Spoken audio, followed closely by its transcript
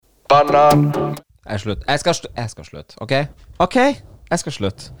Banan. Jeg skal slutte, ok? Ok, jeg skal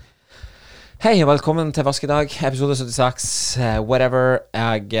slutte. Hei og velkommen til Vaskedag, episode 76, whatever.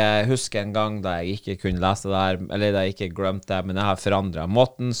 Jeg husker en gang da jeg ikke kunne lese det der, eller da jeg ikke glemte det, men jeg har forandret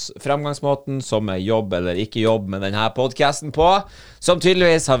fremgangsmåten som er jobb eller ikke jobb med denne podcasten på, som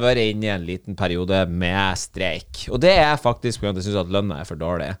tydeligvis har vært inne i en liten periode med streik. Og det er faktisk fordi jeg synes at lønna er for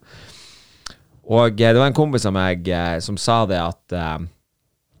dårlig. Og det var en kompis av meg som sa det at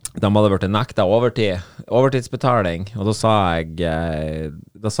de hadde vært nekta overtidsbetaling, og da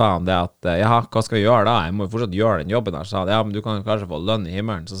sa han det at ja, hva skal vi gjøre da? Jeg må jo fortsatt gjøre den jobben der. Så sa han, ja, men du kan kanskje få lønn i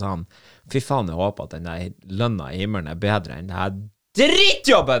himmelen. Så sa han, fy faen, jeg håper at den der lønna i himmelen er bedre enn det her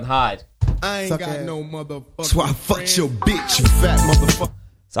drittjobben her! I ain't got no motherfucker. So I fucked your bitch, you fat motherfucker.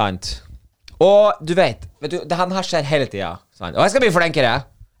 Sant. Og du vet, det her skjer hele tiden. Sant? Og jeg skal bli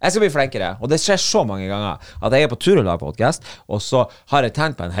flinkere, og det skjer så mange ganger at jeg er på tur å lage podcast, og så har jeg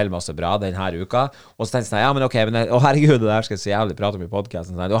tenkt på en hel masse bra denne uka, og så tenker jeg sånn, ja, men ok, å herregud, det der skal jeg så jævlig prate om i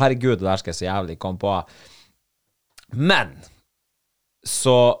podcasten, å herregud, det der skal jeg så jævlig komme på. Men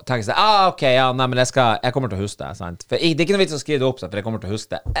så tenker jeg sånn, ok, ja, nei, men jeg kommer til å huske det, sant? For det er ikke noe vits å skrive det opp, for jeg kommer til å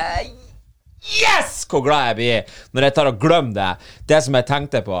huske det. Yes! Hvor glad jeg blir når jeg tar og glemmer det som jeg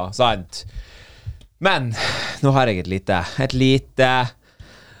tenkte på, sant? Men nå har jeg et lite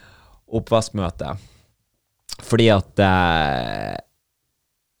oppvaskmøte, fordi at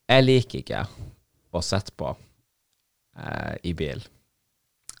jeg liker ikke å sette på i bil.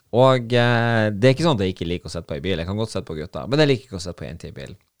 Og det er ikke sånn at jeg ikke liker å sette på i bil. Jeg kan godt sette på gutta, men jeg liker ikke å sette på jente i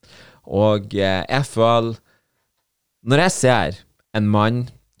bil. Og jeg føler, når jeg ser en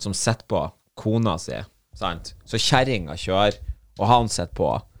mann som setter på kona si, sant? Så kjerringa kjører, og han setter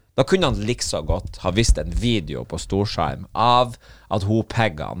på, da kunne han like så godt ha vist en video på storskjerm av at hun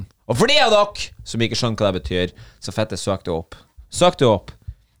pegger han. Og for de av dere som ikke skjønner hva det betyr, så fett jeg søk det opp,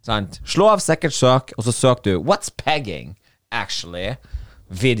 sant? Slå av sikkert søk, og så søk du what's pegging, actually,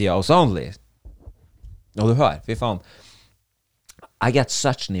 videos only. Og du hører, fy faen, I get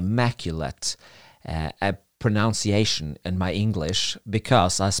such an immaculate pronunciation in my English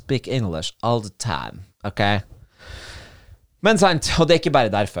because I speak English all the time, okay? Men sant, og det er ikke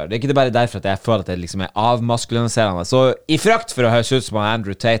bare derfor. Det er ikke bare derfor at jeg føler at det liksom er avmaskuliniserende. Så i frakt for å høres ut som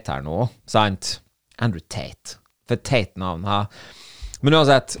Andrew Tate her nå, sant? Andrew Tate. For Tate-navn, ha? Men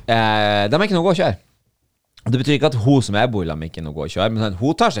uansett, de er ikke noe å gå og kjøre. Og det betyr ikke at hun som jeg bor i lam ikke er noe å gå og kjøre, men sant?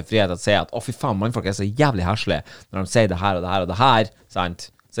 Hun tar seg frihet til å si at, fy faen, mannfolk er så jævlig herslige når de sier det her og det her og det her, sant?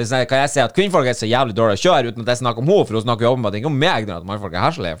 Så kan jeg si at kvinnfolk er så jævlig dårlig å kjøre uten at jeg snakker om henne, for hun snakker jo åpenbart ikke om meg når at mannfolk er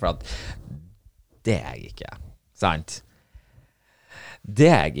herslige, for at det er jeg ikke, sant?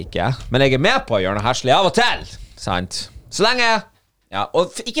 Det er jeg ikke, men jeg er med på å gjøre noe herselig av og til, sant? Så lenge, ja,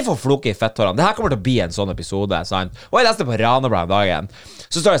 og ikke få floke i fetthårene. Det her kommer til å bli en sånn episode, sant? Og jeg leste på Ranebladet om dagen,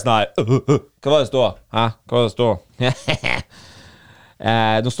 så står det sånn her, hva var det stå? Hæ? Hva var det stå?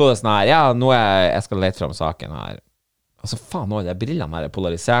 Nå stod det sånn her, ja, nå jeg skal lete frem saken her. Altså faen, nå er brillene her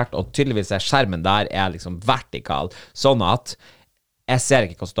polarisert, og tydeligvis skjermen der liksom vertikal, sånn at jeg ser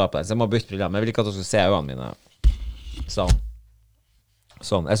ikke hva står på det, så jeg må bytte brillene, men jeg vil ikke at du skal se øynene mine.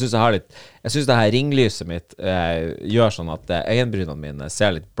 Sånn, jeg synes det her ringlyset mitt gjør sånn at øyenbrynene mine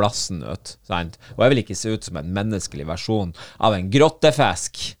ser litt blassen ut, sant? Og jeg vil ikke se ut som en menneskelig versjon av en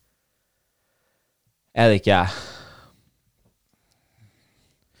grottefisk. Er det ikke?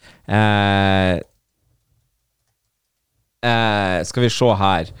 Skal vi se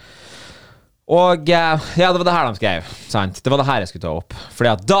her. Og ja, det var det her de skrev, sant? Det var det her jeg skulle ta opp. Fordi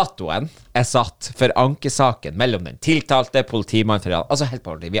at datoen satt for ankesaken mellom den tiltalte politimannen for... Altså helt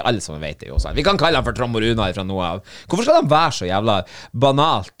på ordentlig, vi alle sammen vet det jo, sant? Vi kan kalle han for Trond Runar fra noe av. Hvorfor skal de være så jævla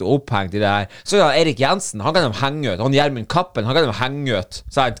banalt og opphengt i det her? Så ja, Erik Jensen, han kan de henge ut. Han Gjermund Kappen, han kan de henge ut,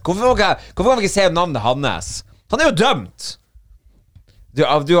 sant? Hvorfor kan vi ikke se navnet hans? Han er jo dømt! De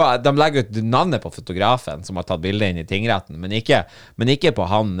legger ut navnet på fotografen som har tatt bildet inn i tingretten, men ikke på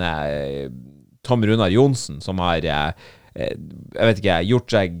han Tom Runar Johnsen som har jeg vet ikke,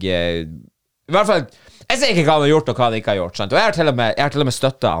 gjort seg i hvert fall, jeg ser ikke hva han har gjort og hva han ikke har gjort, sant? Og jeg har til og med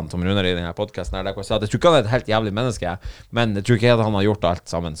støttet han Tom Runar i denne podcasten her, der jeg sa at jeg tror ikke han er et helt jævlig menneske, men jeg tror ikke at han har gjort alt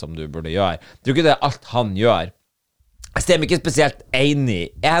sammen som du burde gjøre. Jeg tror ikke det alt han gjør. Jeg stemmer ikke spesielt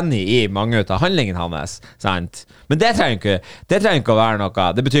enig i mange av handlingene hans, sant? Men det trenger ikke å være noe.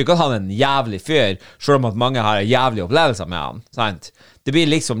 Det betyr ikke at han er en jævlig fyr, selv om at mange har jævlige opplevelser med han, sant? Det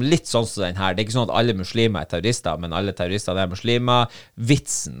blir liksom litt sånn som den her. Det er ikke sånn at alle muslimer er terrorister, men alle terrorister er muslimer.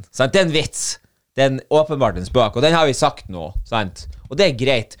 Vitsen, sant? Det er en vits. Det er åpenbart en spøk, og den har vi sagt nå, sant? Og det er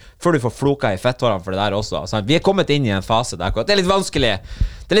greit, før du får floka i fetthårene for det der også, sant? Vi er kommet inn i en fase der, det er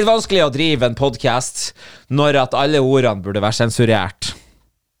litt vanskelig å drive en podcast når at alle ordene burde være sensurert.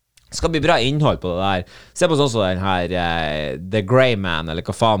 skal bli bra innhold på det der. Se på sånn som den her The Grey Man, eller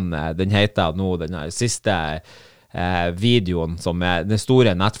hva faen den heter nå, den her siste videoen som den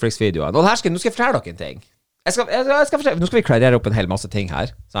store Netflix-videoen. Og nå skal jeg fortelle dere en ting. Jeg skal fortelle, nå skal vi klarere opp en hel masse ting her,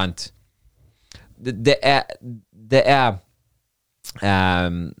 sant? Det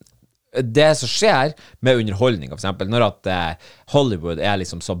som skjer med underholdning, for eksempel, når at Hollywood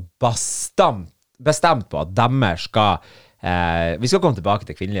liksom så bestemt på at demmer skal vi skal komme tilbake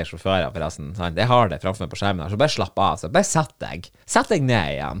til kvinnelige sjåfører forresten, sant? Jeg har det framfor meg på skjermen her, så bare slapp av, så bare sett deg ned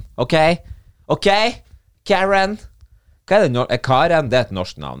igjen, ok? Karen, hva det Karen, det et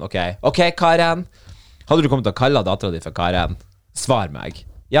norsk navn, ok, Karen, hadde du kommet til å kalle datteren din for Karen? Svar meg,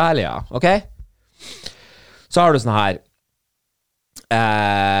 ja eller ja, ok? Så har du sånn her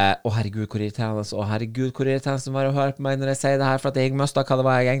herregud, hvor irriterende som var å høre på meg når jeg sier det her, for at jeg mistet hva det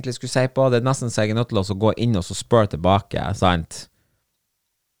var jeg egentlig skulle si på. Det nesten så jeg nødt til å gå inn og så spørre tilbake, sant?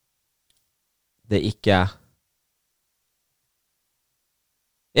 Det ikke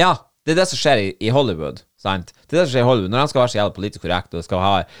ja, det det som skjer i Hollywood, sant? Det det som skjer i Hollywood, når de skal være så jævlig politisk korrekt, og skal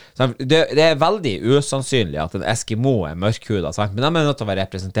ha, det veldig usannsynlig at en Eskimo mørkhuda, sant? Men de nødt til å være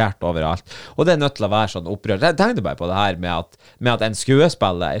representert overalt, og det nødt til å være sånn opprørt. Jeg tenkte bare på det her med at en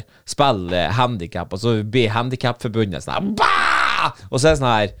skuespiller spiller handicap, og så blir handicapforbundet sånn her, bah! Og så sånn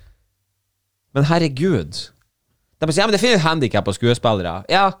her, men herregud, de sier, ja, men det finnes handicap på skuespillere.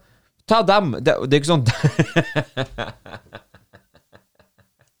 Ja, ta dem, det ikke sånn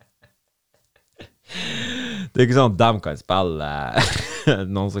det ikke sånn at de kan spille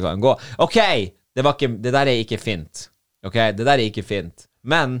noen som kan gå. Ok, det der ikke fint. Ok, det der ikke fint.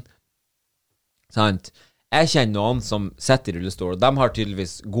 Men, sant, jeg kjenner noen som sitter i rullestol, og de har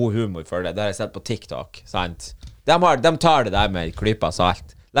tydeligvis god humor for det. Det har jeg sett på TikTok, sant. De tar det der med klypa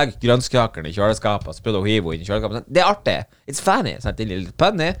salt. Legg grønnskakerne i kjøleskapet, så prøver å hive inn i kjøleskapet. Det artig. It's funny, sant. Det litt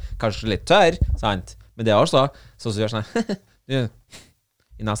punny, kanskje litt tørr, sant. Men det også, så gjør sånn,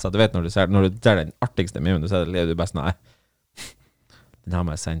 i nesa, du vet når du ser den artigste memen, du ser det, du bare sånn, nei, den har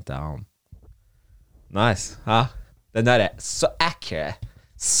jeg sendt deg han. Nice, ja. Den der så accurate.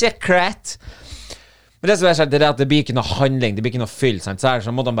 Secret. Men det som er sånn, det at det blir ikke noe handling, det blir ikke noe fyll, sant? Så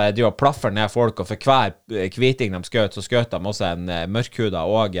må de bare drive og plaffe ned folk, og for hver kviting de skjøt, så skjøt de også en mørkhuda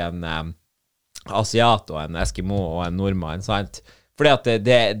og en asiat og en Eskimo og en nordmann, sant? Fordi at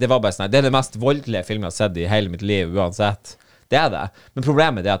det var bare sånn, det det mest voldelige filmen jeg har sett i hele mitt liv, uansett. Det det. Men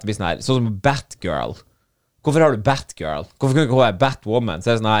problemet er at det blir sånn her, sånn som Batgirl. Hvorfor har du Batgirl? Hvorfor kunne ikke hun være Batwoman? Så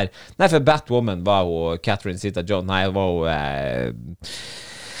det sånn her, nei, for Batwoman var hun Catherine Zeta-Jones, nei, det var hun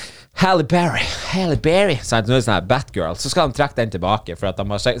Halle Berry, sant? Nå det sånn her Batgirl, så skal de trekke den tilbake, for at de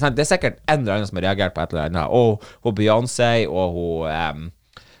har, sant? Det sikkert en eller annen som har reagert på et eller annet, og hun Beyoncé, og hun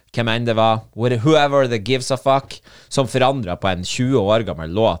hvem enn det var, whoever that gives a fuck, som forandret på en 20 år gammel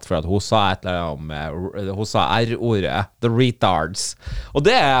låt for at hun sa et eller annet om hun sa R-ordet, the retards, og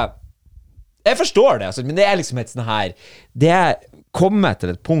det jeg forstår det, altså, men det liksom et sånn her, det kommer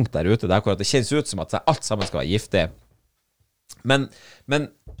til et punkt der ute der hvor det kjennes ut som at alt sammen skal være giftig, men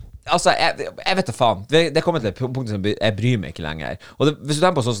altså, jeg vet da faen. Det kommer til et punkt som jeg bryr meg ikke lenger. Og hvis du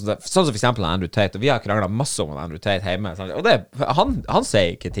tenker på sånn som for eksempel Andrew Tate, og vi har kranglet masse om Andrew Tate hjemme, sant? Og han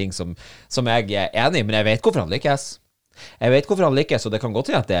sier ikke ting som jeg er enig i, men jeg vet hvorfor han lykkes. Og det kan godt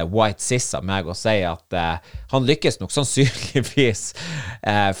til at det er white cis av meg å si at han lykkes nok sannsynligvis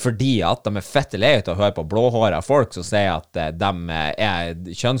fordi at de fette leie til å høre på blåhårede folk som sier at de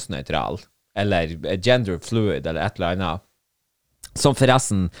kjønnsnøytrale, eller gender fluid, eller et eller annet. Som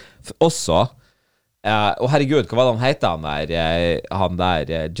forresten også og herregud, hva var det han heter han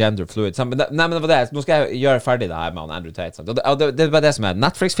der gender fluid nei, men det var det, nå skal jeg gjøre ferdig det her med han Andrew Tate, sant? Og det var det som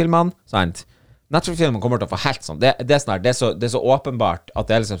Netflix-filmene, sant? Netflix-filmene kommer til å få helt sånn, det er sånn her, det er så åpenbart at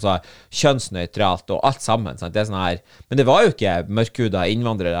det liksom så kjønnsnøytralt og alt sammen, sant? Det er sånn her, men det var jo ikke mørkhuda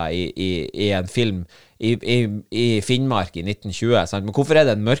innvandrere i en film i Finnmark i 1920, sant? Men hvorfor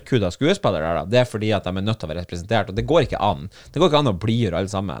det en mørkhuda skuespiller der da? Det fordi at de nødt til å være representert, og det går ikke an å blidgjøre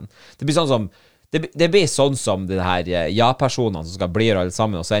alle sammen. Det blir sånn som det blir sånn som de her ja-personene som skal blidgjøre alle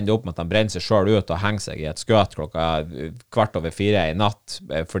sammen, og så ender det opp med at de brenner seg selv ut og henger seg i et skøt 4:15 i natt,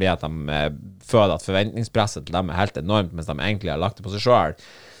 fordi at de føler at forventningspresset til dem helt enormt, mens de egentlig har lagt det på seg selv.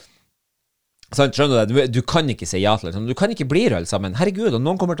 Sånn, skjønner du det? Du kan ikke si ja til det. Du kan ikke bli alle sammen. Herregud, og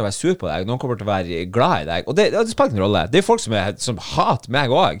noen kommer til å være sur på deg, noen kommer til å være glad i deg. Og det spiller ingen rolle. Det er folk som hater meg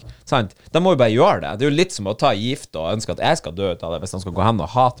også. Sant? De må jo bare gjøre det. Det er jo litt som å ta gift og ønske at jeg skal dø ut av det hvis de skal gå hen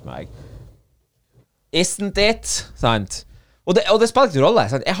og hate meg. Isn't it? Sant? Og det spiller ikke rolle.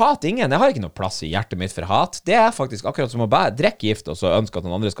 Sant? Jeg hater ingen. Jeg har ikke noe plass i hjertet mitt for hat. Det er faktisk akkurat som å bare drikke gift og så ønske at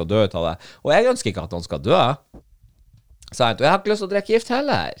noen andre skal dø ut av det. Og jeg ønsker ikke at noen skal dø. Sant? Og jeg har ikke lyst til å drikke gift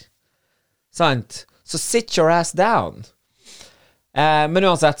heller. sant? Så sit your ass down. Men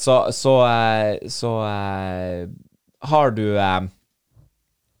uansett så har du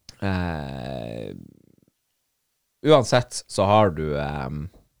uansett så har du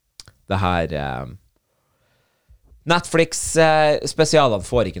det her Netflix-spesialene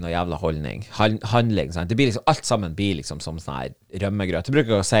får ikke noe jævla handling, sant? Det blir liksom, alt sammen blir liksom som sånn her rømmegrøt. Jeg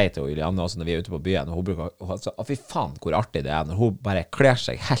bruker å si til Julianne også når vi ute på byen, og hun bruker så, fy faen hvor artig det når hun bare kler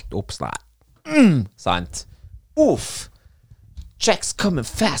seg helt opp sånn her, sant? Uff! Checks coming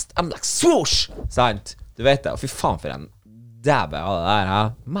fast, I'm like swoosh! Sant? Du vet det, og fy faen for en dab av det der,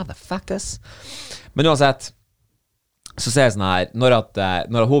 ha? Motherfuckers! Men uansett så ser jeg sånn her,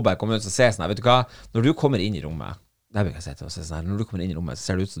 når hun bare kommer ut, så ser jeg sånn her, vet du hva? Når du kommer inn i rommet, det bruker jeg si til å se sånn her, når du kommer inn i rommet, så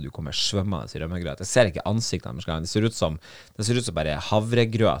ser det ut som du kommer svømmende i rømmegrøt. Jeg ser ikke ansiktet deres, det ser ut som bare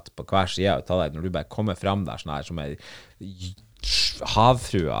havregrøt på hver side av deg, når du bare kommer frem der sånn her, som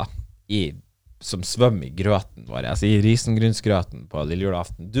havfrua som svømmer i grøten vår, altså i risengrynsgrøten på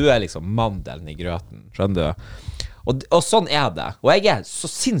lillejulaften. Du liksom mandelen i grøten, skjønner du? Og sånn det, og jeg så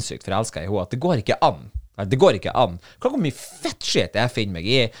sinnssykt forelsket i henne, at det går ikke an. Det går ikke an. Hvor mye fett shit jeg finner meg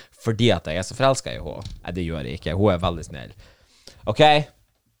i fordi at jeg så forelsket i henne? Nei, det gjør jeg ikke. Hun veldig snill. Ok?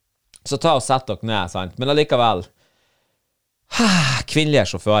 Så ta og sett dere ned, sant? Men allikevel, kvinnelige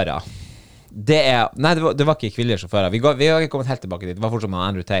sjåfører. Nei, det var ikke kvinnelige sjåfører. Vi har ikke kommet helt tilbake dit. Det var fortsatt med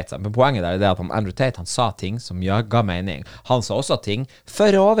Andrew Tate. Men poenget der det at Andrew Tate, han sa ting som ga mening. Han sa også ting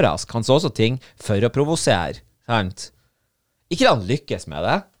for å overraske. Han sa også ting for å provosere. Sant? Ikke da han lykkes med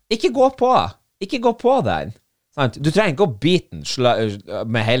det. Ikke gå på den. Sant? Du trenger ikke å bite den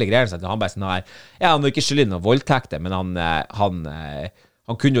med hele greien. Sant? Han bare sånn her, han var ikke skyldig noen voldtekter, men han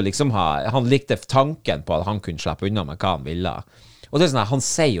kunne jo liksom han likte tanken på at han kunne slippe unna med hva han ville. Og det sånn her, han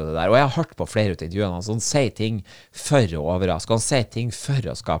sier jo det der, og jeg har hørt på flere ut intervjuene hans, han sier ting for å overraske, han sier ting for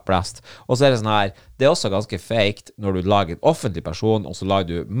å skape blest. Og så det sånn her, det også ganske fake når du lager en offentlig person, og så lager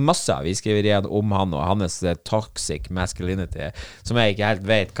du masse avisskriverier om han og hans toxic masculinity, som jeg ikke helt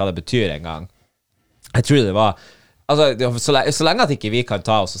vet hva det betyr engang. Jeg tror det var altså, så lenge at ikke vi kan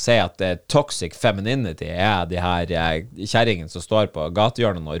ta oss og si at toxic femininity de her kjerringene som står på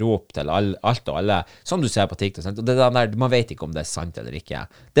gatehjørnene og roper til alt og alle, som du ser på TikTok, sant? Og det der, man vet ikke om det sant eller ikke.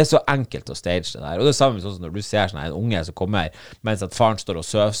 Det så enkelt å stage det der. Og det samme sånn som når du ser sånn en unge som kommer mens at faren står og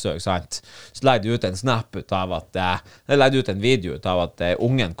søvsøg, sant? Så legger du ut en snap ut av at legger du ut en video ut av at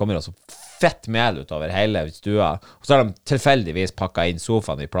ungen kommer og så fett mel utover hele stua, og så har de tilfeldigvis pakket inn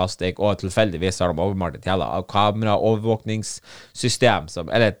sofaen i plastikk, og tilfeldigvis har de overmalt et jævla kameraovervåkningssystem,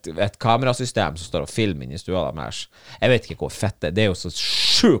 eller et kamerasystem som står og filmer inn i stua deres. Jeg vet ikke hvor fett det er jo så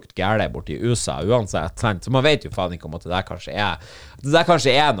sjukt gærlig borti USA uansett, sant? Så man vet jo faen ikke om at det der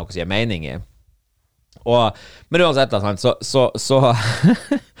kanskje er noe som gir mening i. Men uansett så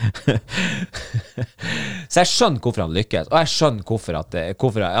jeg skjønner hvorfor han lykkes, og jeg skjønner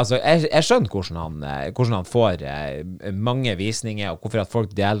jeg skjønner hvordan han får mange visninger, og hvorfor at folk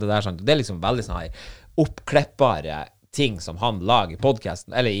deler det der, sant? Det er liksom veldig sånn her oppklippbare ting som han lager i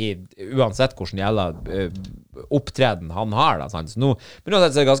podcasten, eller uansett hvordan gjelder opptreden han har da, sant? Så men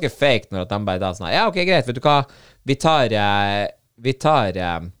uansett så det ganske fake når at de bare da sånn her, ok, greit, vet du hva, vi tar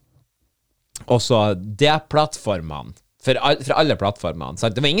også det plattformene for alle plattformene,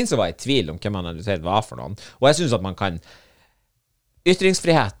 sant? Det var ingen som var i tvil om hvem han var for noen, og jeg synes at man kan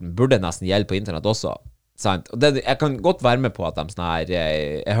ytringsfriheten burde nesten gjelde på internett også, sant? Og jeg kan godt være med på at de sånn her,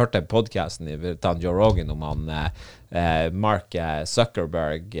 jeg hørte podcasten til Joe Rogan om han Mark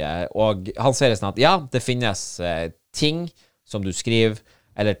Zuckerberg, og han sier sånn at ja, det finnes ting som du skriver,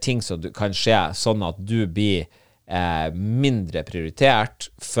 eller ting som kan skje sånn at du blir mindre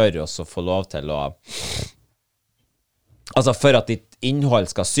prioritert for å få lov til å altså for at ditt innhold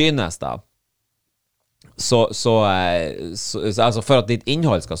skal synes da altså for at ditt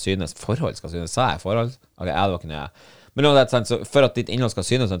innhold skal synes sa jeg forhold? Ok, det var ikke noe men så for at ditt innhold skal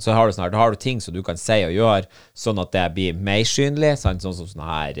synes så har du har du ting som du kan si og gjøre sånn at det blir mer synlig sånn som sånn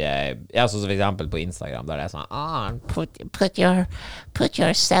her sånn som for eksempel på Instagram der det sånn put your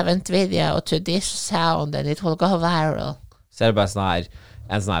 7th video to this sound and it will go viral så det bare sånn her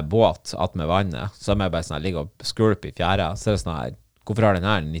en sånn her båt att med vannet som bare sånn her ligger og skvulp i fjæra så det sånn her hvorfor har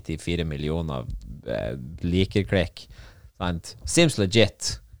den her 94 millioner likerklikk sant? Seems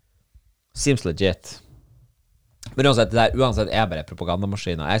legit men uansett, det der uansett bare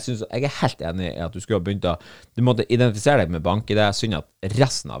propagandamaskiner. Jeg helt enig i at du skulle ha begynt du måtte identifisere deg med bank-ID. Det synd at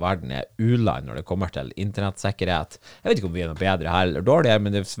resten av verden uland når det kommer til internettsikkerhet. Jeg vet ikke om vi noe bedre her eller dårligere,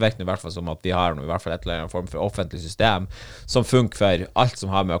 men det virker i hvert fall som at vi har i hvert fall et eller annet form for offentlig system som funker for alt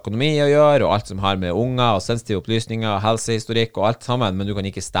som har med økonomi å gjøre, og alt som har med unger og sensitive opplysninger, helsehistorikk og alt sammen, men du kan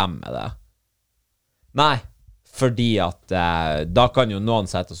ikke stemme med det. Nei, fordi at da kan jo noen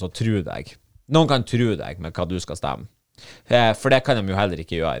sette oss og tro deg. Noen kan tro deg med hva du skal stemme. For det kan de jo heller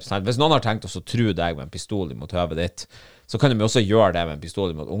ikke gjøre. Sant? Hvis noen har tenkt oss å tro deg med en pistol mot høvet ditt, så kan de jo også gjøre det med en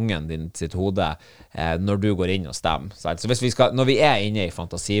pistol mot ungen din sitt hode når du går inn og stemmer. Sant? Så hvis vi skal, når vi er inne i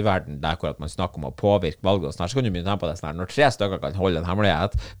fantasiverden der hvor at man snakker om å påvirke valget og snart, så kan du begynne å tenke på det sånn her. Når 3 stykker kan holde en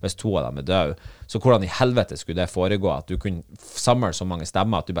hemmelighet, hvis 2 av dem er døde, så hvordan i helvete skulle det foregå at du kunne samle så mange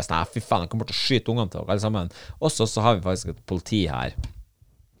stemmer at du bare sånn, fy faen, jeg kommer til å skyte ungene til dere alle sammen. Også så har vi faktisk et politi her.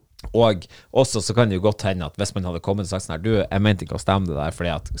 Og også så kan det jo godt hende at hvis man hadde kommet og sagt sånn her, du, jeg mente ikke å stemme det der, fordi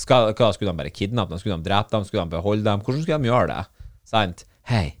at, hva skulle de bare kidnappe dem, skulle de drepe dem, skulle de beholde dem, hvordan skulle de gjøre det? Sant?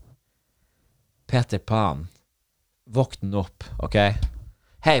 Hei, Peter Pan, våkn opp, ok?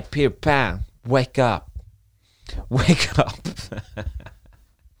 Hei, Peter Pan, wake up, wake up.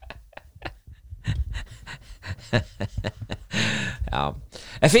 Ja.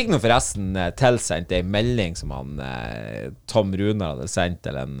 Jeg fikk nå forresten tilsendt en melding som han Tom Runar hadde sendt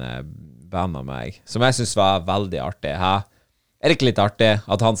til en venn av meg, som jeg synes var veldig artig. Er det ikke litt artig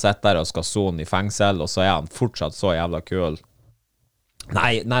at han sitter der og skal sone i fengsel, og så er han fortsatt så jævla kul?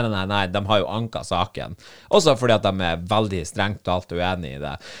 Nei, de har jo anket saken. Også fordi at de er veldig strengt og alt uenige i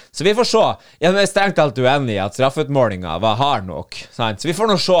det. Så vi får se. Ja, de er strengt alt uenige i at straffutmålingen var hard nok. Sant? Så vi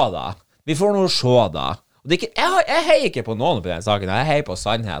får nå se da. Og det er ikke, jeg heier ikke på noen på den saken. Jeg heier på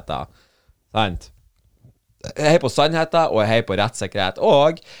sannheten. Sant? Jeg heier på sannheten, og jeg heier på rettssikkerhet.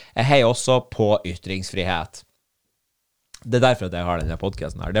 Og jeg heier også på ytringsfrihet. Det er derfor at jeg har denne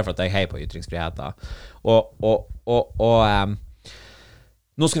podcasten her. Det er for at jeg heier på ytringsfriheten. Og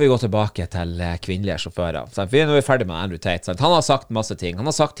nå skal vi gå tilbake til kvinnelige sjåfører. Sant? Vi er nå ferdig med Andrew Tate. Sant? Han har sagt masse ting. Han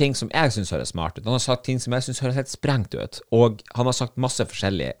har sagt ting som jeg synes høres smart ut. Han har sagt ting som jeg synes høres helt sprengt ut. Og han har sagt masse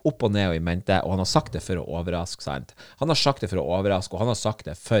forskjellig, opp og ned og i mente, og han har sagt det for å overraske. Sant? Han har sagt det for å overraske, og han har sagt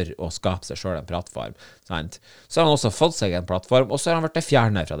det for å skape seg selv en plattform. Sant? Så har han også fått seg en plattform, og så har han vært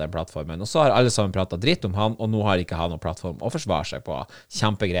fjernet fra den plattformen. Og så har alle sammen pratet dritt om han, og nå har ikke han noen plattform å forsvare seg på.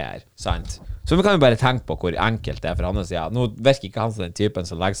 Kjempegreier. Sant? Så vi kan jo bare tenke på hvor enkelt det er for hans side. Nå virker ikke han som den typen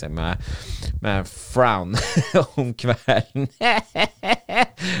som legger seg med frown om kvelden.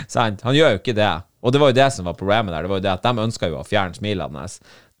 Sant? Han gjør jo ikke det. Og det var jo det som var problemet der. Det var jo det at de ønsket jo å fjerne smilene.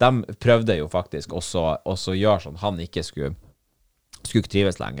 De prøvde jo faktisk også gjøre sånn han ikke skulle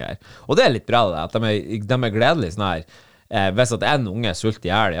trives lenger. Og det er litt bra det, at de er gledelige sånn her. Hvis at en unge sulter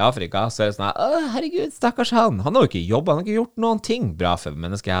ihjel i Afrika, så er det sånn her, herregud, stakkars han har jo ikke jobbet, han har ikke gjort noen ting bra for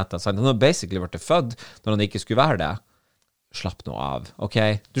menneskeheten, han har basically vært født når han ikke skulle være det. Slapp nå av, ok?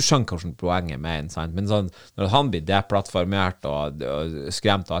 Du skjønner hvordan poenget mener, sant? Men sånn, når han blir deplattformert og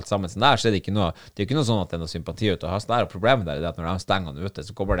skremt og alt sammen sånn der, så er det ikke noe sånn at det er noe sympati ut av høst der, og problemet der er det at når han stenger han ute,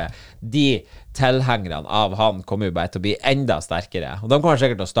 så kommer det de tilhengerne av han kommer jo bare til å bli enda sterkere, og de kommer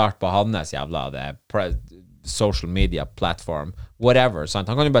sikkert til å starte på hans jævla social media platform, whatever, sant?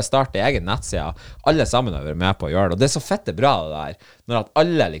 Han kan jo bare starte egen nettsida. Alle sammen har vært med på å gjøre det, og det er så fette bra det der, når at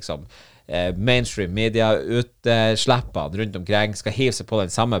alle liksom mainstream media utslipper rundt omkring skal hive seg på den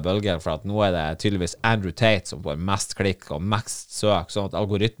samme bølgen, for at nå er det tydeligvis Andrew Tate som får mest klikk og mest søk, sånn at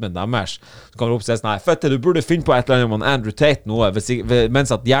algoritmen deres kommer opp og sier sånn her, fette, du burde finne på et eller annet om Andrew Tate nå,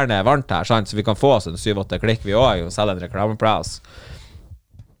 mens at hjernen er varmt her, sant? Så vi kan få oss en 7-8 klikk vi også, og selge en reklameplass.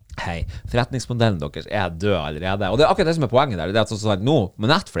 Hei, forretningsmodellen deres er død allerede. Og det er akkurat det som er poenget der. Det er at sånn, nå, med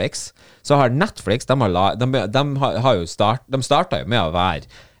Netflix, så har Netflix, de startet jo med å være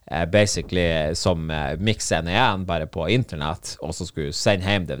basically som Mix NEN bare på internett, og så skulle sende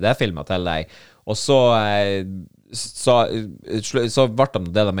hjem DVD-filmer til deg. Og så ble de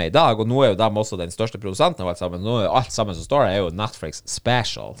det de er i dag, og nå er jo de også den største produsenten av alt sammen. Nå er alt sammen som står der er jo Netflix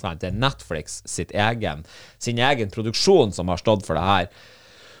Special. Sant? Det er Netflix sin egen produksjon som har stått for det her.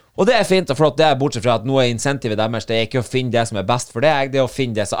 Og det er fint og flott, det er bortsett fra at nå er insentivet deres, det er ikke å finne det som er best for deg, det er å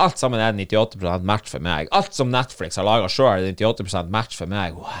finne det, så alt sammen er 98% match for meg. Alt som Netflix har laget selv er 98% match for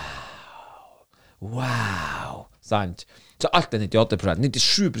meg. Wow, sant? Så alt er 98%,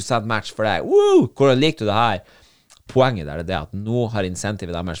 97% match for deg. Woo! Hvordan liker du det her? Poenget der er det at nå har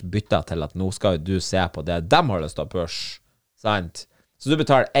insentivet deres byttet til at nå skal du se på det de har lyst til å push, sant? Så du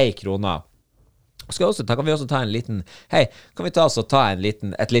betaler 1 krone. Kan vi også ta en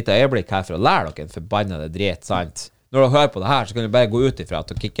liten et lite øyeblikk her for å lære dere en forbannede dritt, sant? Når du hører på det her, så kan du bare gå ut ifra at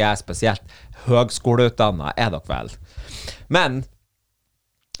dere ikke er spesielt høgskoleutdannet, er dere vel? Men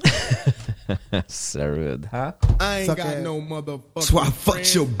Sarud, hæ? So I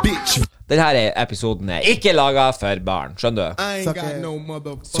fucked your bitch. Denne episoden er ikke laget for barn, skjønner du?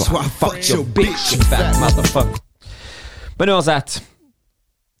 So I fucked your bitch. Fat motherfucker. Men uansett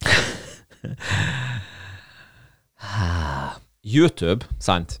YouTube,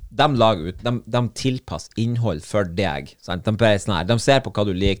 sant? De tilpasser innhold for deg, sant? De bare sånn her, de ser på hva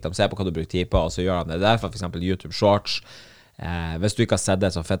du liker, de ser på hva du bruker tid på, og så gjør de det. Derfor for eksempel YouTube Shorts. Hvis du ikke har sett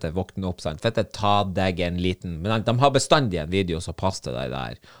det, så fett det våkne opp, sant? Fett det ta deg en liten, men de har bestandig en video som passer til deg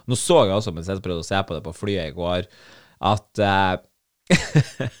der. Nå så jeg også, mens jeg prøvde å se på det på flyet i går, at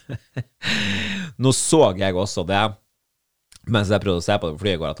nå så jeg også det, mens jeg prøvde å se på det på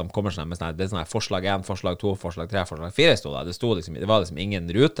flyet i går, at de kommer sånn med sånn, det er sånn her forslag 1, forslag 2, forslag 3, forslag 4 stod der. Det var liksom ingen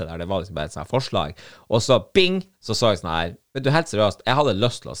rute der, det var liksom bare et sånn her forslag. Og så, bing, så jeg sånn her, vet du, helt seriøst, jeg hadde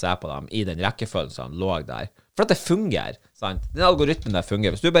lyst til å se på dem i den rekkefølgen som lå der. For at det fungerer, sant? Den algoritmen der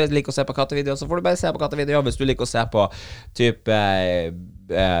fungerer. Hvis du bare liker å se på kattevideoer, så får du bare se på kattevideoer. Hvis du liker å se på typ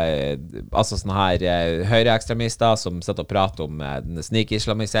altså sånne her høyreekstremister som sitter og prater om den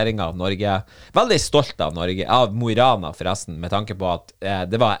snikislamiseringen av Norge. Veldig stolt av Norge, av Mo i Rana forresten, med tanke på at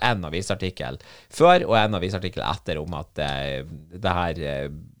det var en avisartikkel før og en avisartikkel etter om at det her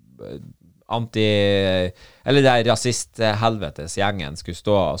eller det her rasist-helvetes gjengen skulle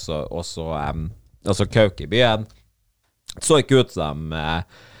stå og så kauke i byen. Så ikke ut som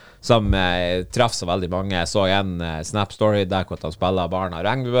traff så veldig mange. Jeg så en Snap Story der hvor de spiller Barna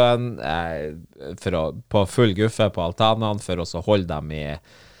Regnbuen på full guffe på altanene for å så holde dem i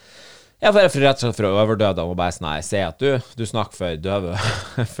rett og slett for å overdøde dem og bare sånn her, se at du snakker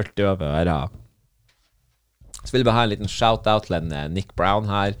for døve ører. Så vil jeg bare ha en liten shout-out til en Nick Brown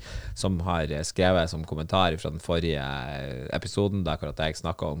her, som har skrevet som kommentar fra den forrige episoden, der hvor at jeg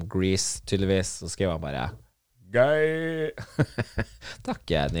snakket om Grease, tydeligvis, så skrev han bare gøy.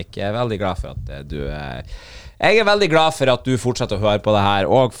 Takk, Nick. Jeg er veldig glad for at du jeg er veldig glad for at du fortsetter å høre på det her,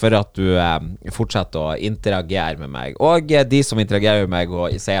 og for at du fortsetter å interagere med meg. Og de som interagerer med meg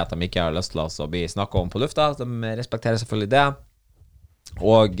og sier at de ikke har lyst til å bli snakket om på lufta, de respekterer selvfølgelig det.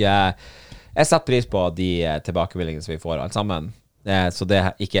 Og jeg setter pris på de tilbakemeldingene som vi får alt sammen. Så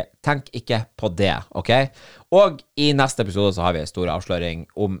tenk ikke på det, ok? Og i neste episode så har vi en stor avsløring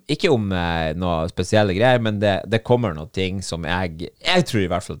ikke om noe spesielle greier, men det kommer noen ting som jeg tror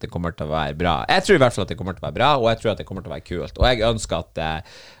i hvert fall at det kommer til å være bra. Jeg tror i hvert fall at det kommer til å være bra, og jeg tror at det kommer til å være kult. Og jeg ønsker at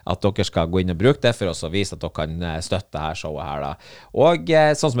dere skal gå inn og bruke det for å vise at dere kan støtte det her showet her da. Og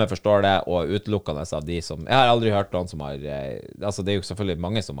sånn som jeg forstår det, og utelukkende av de som, jeg har aldri hørt noen som har, altså det er jo selvfølgelig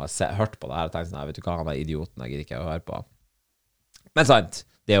mange som har hørt på det her og tenkt sånn, vet du hva, han er idioten, jeg gir ikke å høre på. Men sant,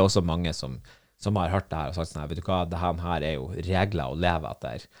 det er også mange som har hørt det her og sagt sånn, vet du hva, det her er jo regler å leve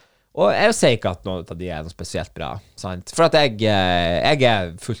etter. Og jeg sier ikke at noen av de er noe spesielt bra, sant? For at jeg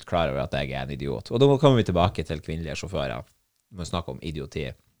er fullt klar over at jeg er en idiot. Og da kommer vi tilbake til kvinnelige sjåfører, når vi snakker om idioti.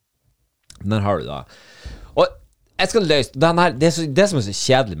 Den har du da. Og jeg skal løse, det som er så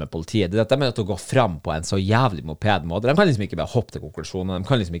kjedelig med politiet, det er at de er nødt til å gå fram på en så jævlig moped måte. De kan liksom ikke bare hoppe til konklusjonen,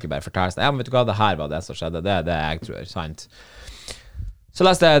 de kan liksom ikke bare fortelle seg, ja, men vet du hva, det her var det som skjedde, det er det jeg tror, sant? Så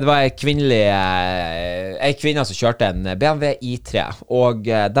leste jeg, det var en kvinne som kjørte en BMW i3, og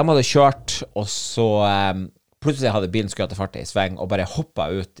de hadde kjørt, og så plutselig hadde bilen skutt fart i sving, og bare hoppet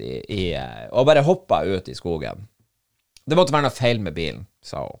ut i skogen. Det måtte være noe feil med bilen,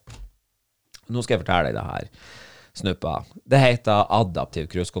 sa hun. Nå skal jeg fortelle deg det her. Snuppa. Det heter adaptiv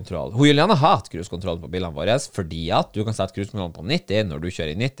cruisekontroll. Hun Juliana har cruisekontroll på bilene våre, fordi at du kan sette cruisekontrollen på 90, når du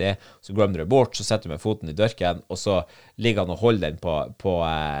kjører i 90, så glemmer du det bort, så setter du med foten i dørken, og så ligger han og holder den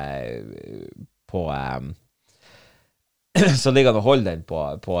så ligger han og holder den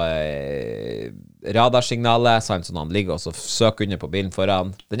på radarsignalet, sånn han ligger og så søker under på bilen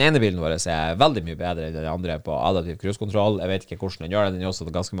foran. Den ene bilen vår er veldig mye bedre enn den andre på adaptiv cruisekontroll. Jeg vet ikke hvordan den gjør det, den er også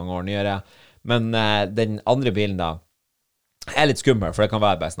ganske mange år nyere. Men den andre bilen da er litt skummel, for det kan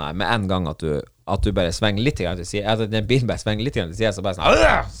være bare sånn her, med en gang at du bare svenger litt til siden, at den bilen bare svenger litt til siden, så bare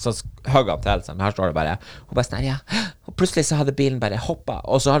sånn, så høger han til seg, men her står det bare, og bare sånn her, ja, og plutselig så hadde bilen bare hoppet,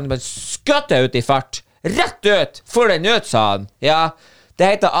 og så hadde den bare skøttet ut i fart, rett ut, for den ut, sa han, ja, det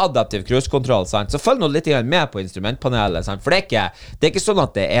heter adaptiv cruisekontroll, sant? Så følg nå litt med på instrumentpanelet, sant? For det er ikke sånn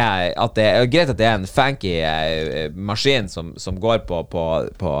at det er greit at det er en fancy maskin som går på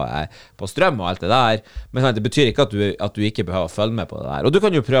strøm og alt det der, men sant? Det betyr ikke at du ikke behøver å følge med på det der. Og du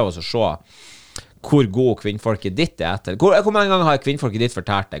kan jo prøve å se hvor god kvinnfolket ditt er etter. Hvor mange ganger har kvinnfolket ditt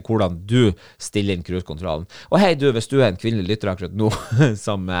fortalt deg hvordan du stiller inn cruisekontrollen? Og hei du, hvis du er en kvinnelig lytter akkurat nå,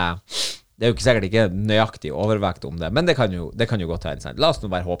 som det er jo ikke sikkert ikke nøyaktig overvekt om det, men det kan jo godt hende. La oss nå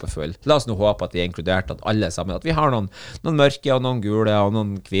være håpefull. La oss nå håpe at vi er inkludert, at alle sammen, at vi har noen mørke, og noen gule, og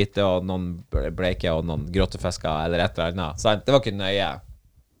noen hvite, og noen bleke, og noen gråtefisker, eller et eller annet. Sant? Det var ikke nøye.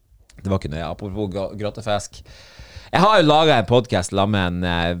 Apropos gråtefisk. Jeg har jo laget en podcast sammen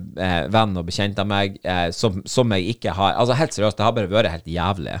med en venn og bekjent av meg, som jeg ikke har, altså helt seriøst, det har bare vært helt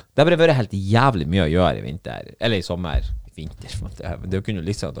jævlig. Det har bare vært helt jævlig mye å gjøre i vinter, eller i sommer. vinter, det kunne jo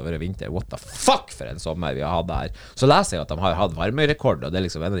liksom vært vinter. What the fuck for en sommer vi har hatt her. Så leser jeg at de har hatt varmerekord, og det er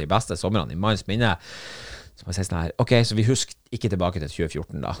liksom en av de beste somrene i manns minne. Så må jeg si sånn her, ok, så vi husker ikke tilbake til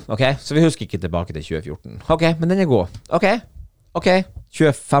 2014 da. Ok, så vi husker ikke tilbake til 2014. Ok, men den er god. Ok,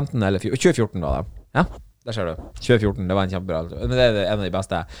 2015 eller 2014 da. Ja, der ser du. 2014, det var en kjempebra. Men det er en av de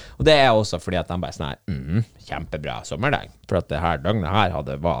beste. Og det er også fordi at de bare sånn her, kjempebra sommerdag. For at det her døgnet her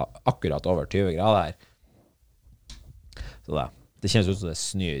var akkurat over 20 grader. Så det kjennes ut som det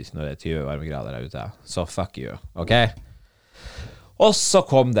snør når det er 20 varmegrader der ute. Så fuck you, ok? Og så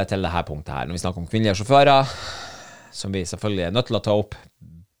kom det til det her punktet her, når vi snakker om kvinnelige sjåfører, som vi selvfølgelig er nødt til å ta opp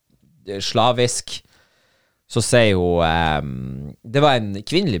slavisk, så sier hun, det var en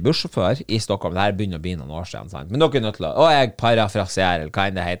kvinnelig bussjåfør i Stockholm, det her begynner å bli noen år siden, sant? Men dere er nødt til å, og jeg parafraserer, eller hva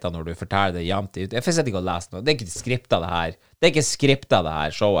enn det heter når du forteller det jevnt ut, jeg får ikke å lese noe, det er ikke skriptet det her,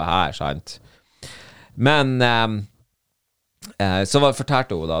 showet her, sant? Men, så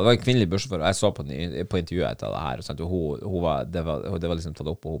fortalte hun da, det var en kvinnelig bussjåfør, og jeg så på intervjuet etter det her, og sant? Og det var liksom tatt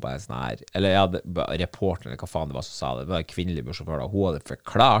opp, og hun bare sånn her, eller ja, reporteren, eller hva faen det var som sa det, det var en kvinnelig bussjåfør, og hun hadde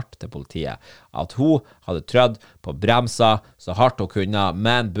forklart til politiet at hun hadde trødd på bremsa så hardt hun kunne,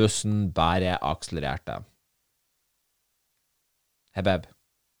 men bussen bare akselererte. Hei, babe.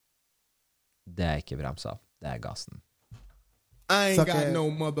 Det er ikke bremsa, det er gassen. I ain't got no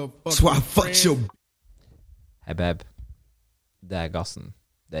motherfucker. So I fuck your. Hei, babe. Det er gassen.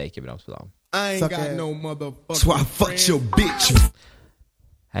 Det er ikke bremspedalen. I ain't got no motherfucker. So I fuck your bitch.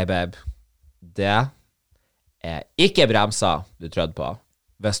 Hei, babe. Det er ikke bremsa du trødde på.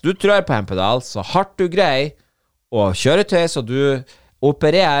 Hvis du trør på en pedal så hardt du greier, og kjøretøy så du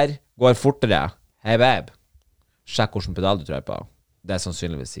opererer går fortere. Hei, babe. Sjekk hvordan pedal du trør på. Det er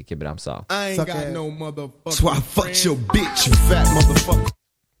sannsynligvis ikke bremsa. I ain't got no motherfucker. So I fuck your bitch, you fat motherfucker.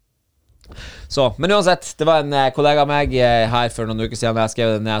 Så, men uansett, det var en kollega av meg her for noen uker siden jeg skrev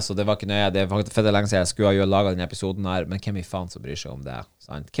det ned, så det var ikke nøye, det var faktisk lenge siden jeg skulle ha laget denne episoden her, men hvem i faen som bryr seg om det,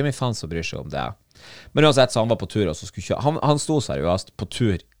 sant? Hvem i faen som bryr seg om det? Men uansett, så han var på tur, og så skulle han sto seriøst på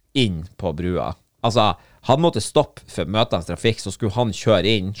tur inn på brua. Altså, han måtte stoppe for møtens trafikk, så skulle han kjøre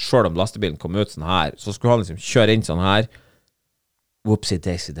inn, selv om lastebilen kom ut sånn her, så skulle han liksom kjøre inn sånn her. Whoopsie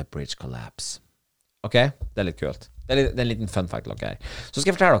daisy, the bridge collapse. Ok? Det er litt kult. Det er en liten fun fact dere. Så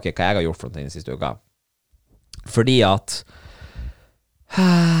skal jeg fortelle dere hva jeg har gjort for den siste uka. Fordi at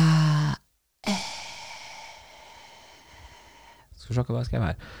skal vi se hva jeg skrev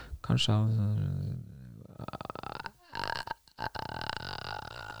her. Kanskje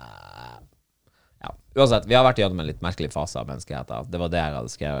ja, uansett, vi har vært gjennom en litt merkelig fase av menneskeheten. Det var det jeg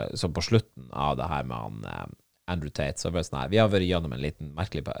hadde skrevet. Så på slutten av det her med Andrew Tate, så var det sånn her, vi har vært gjennom en liten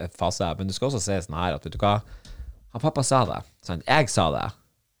merkelig fase, men du skal også se sånn her, at vet du hva, han pappa sa det, sant? Jeg sa det.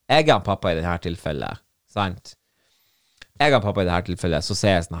 Jeg er han pappa i denne tilfellet, sant? Jeg er han pappa i denne tilfellet, så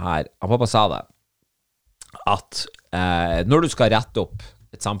ser jeg sånn her, han pappa sa det, at når du skal rette opp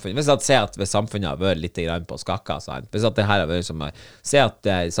et samfunn, hvis samfunnet har vært litt grann på skakka, sant? Hvis at det her har vært som, se at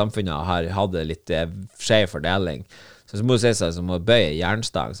samfunnet har hatt litt skjev fordeling, så må du se seg som å bøye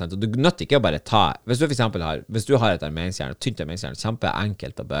jernstang, sant? Og du nøtter ikke å bare ta, hvis du for eksempel hvis du har et armeringsjern, tynt armeringsjern,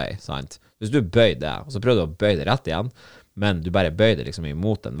 kjempeenkelt å bøye, sant? Hvis du bøyer det, og så prøver du å bøye det rett igjen, men du bare bøyer det liksom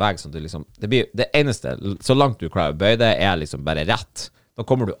imot en vegg, sånn at du liksom, det eneste, så langt du klarer å bøye det, er liksom bare rett. Da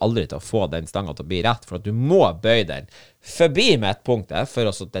kommer du aldri til å få den stangen til å bli rett, for at du må bøye den forbi midtpunktet, for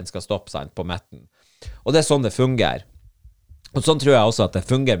at den skal stoppe, sant, på midten. Og det er sånn det fungerer. Og sånn tror jeg også at det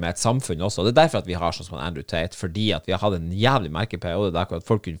fungerer med et samfunn også. Det er derfor at vi har sånn som Andrew Tate, fordi at vi har hatt en jævlig merkeperiode der at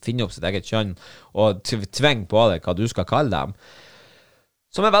folk kunne finne opp sitt eget kjønn og tvinge på deg hva du skal kalle dem.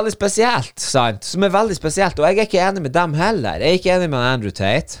 Som er veldig spesielt, sant? Som er veldig spesielt, og jeg er ikke enig med dem heller. Jeg er ikke enig med Andrew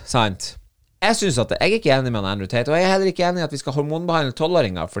Tate, sant? Jeg synes at jeg er ikke enig med Andrew Tate, og jeg er heller ikke enig at vi skal hormonbehandle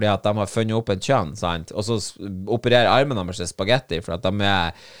 12-åringer fordi at de har funnet opp en kjønn, sant? Og så opererer armene deres spagetti for at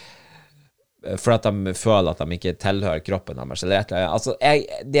de føler at de ikke tilhører kroppen deres eller et eller annet. Altså,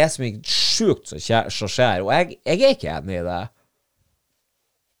 det er så mye sjukt som skjer, og jeg er ikke enig i det.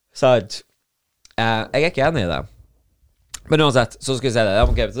 Sant? Jeg er ikke enig i det. Men uansett, så skal vi se det.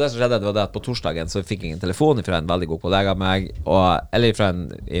 Okay, så det som skjedde, det var det at på torsdagen så fikk jeg en telefon fra en veldig god kollega av meg, eller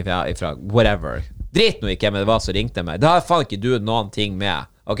fra whatever. Drit nå ikke, men det var så ringte meg. Det har faen ikke du noen ting med,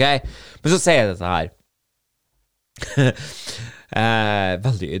 ok? Men så sier jeg dette her.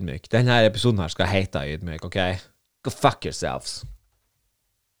 Veldig ydmyk. Denne episoden her skal hete ydmyk, ok? Go fuck yourselves.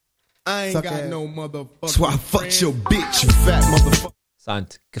 I ain't got no motherfucker. So I fuck your bitch, you fat motherfucker.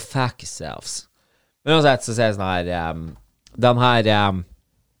 Sant? Go fuck yourselves. Men uansett så sier jeg sånn her den her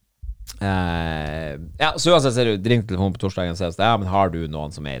Ja, så uansett så ringer telefonen på torsdagen og sier ja, men har du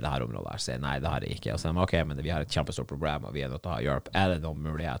noen som i det her området her? Så nei, det har jeg ikke. Og så sier ok, men vi har et kjempestort problem, og vi nødt til å ha hjelp. Det noen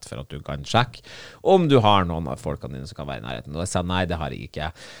mulighet for at du kan sjekke om du har noen av folkene dine som kan være i nærheten? Og jeg sier nei, det har jeg ikke.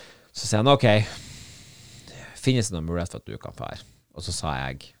 Så sier han ok, finnes det noen mulighet for at du kan fære? Og så sa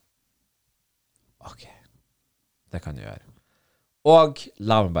jeg ok, det kan du gjøre. Og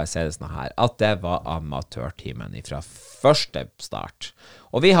la meg bare si det sånn her, at det var amatørtimen fra første start.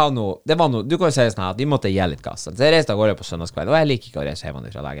 Og vi har du kan jo si det sånn her, at vi måtte gi litt gass. Så jeg reiste av gårde på søndagskveld, og jeg liker ikke å reise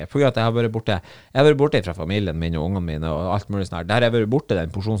hjemme fra lenger. For at jeg har vært borte fra familien min og ungene mine og alt mulig sånn her. Der har jeg vært borte den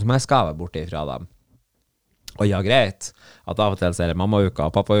porsjonen som jeg skal være borte fra dem. Og ja, greit, at av og til så det mammauka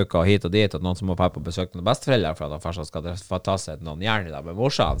og pappauka og hit og dit, og noen som må være på besøk med besteforeldre for at de først skal ta seg noen hjerne da med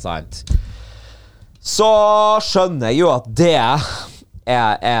morsan, sant? Så skjønner jeg jo at det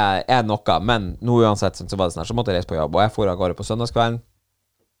er noe, men nå uansett så var det sånn her, så måtte jeg reise på jobb, og jeg får av gårde på søndagskvelden,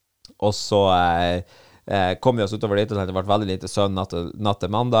 og så kom vi oss utover dit, og det ble veldig lite søvn natt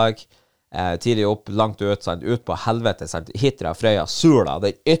til mandag, tidlig opp, langt ut, sant, ut på helvete, sant, Hitra, Frøya, Sula,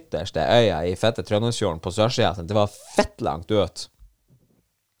 den ytterste øya i fette Trøndheimsfjorden på sørsida, sant, det var fett langt ut.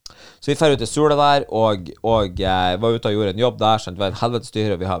 Så vi fer ut til Sula der, og var ute og gjorde en jobb der, så det var en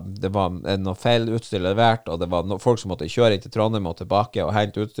helvetestyr, og det var noe feil utstyr levert, og det var folk som måtte kjøre inn til Trondheim og tilbake, og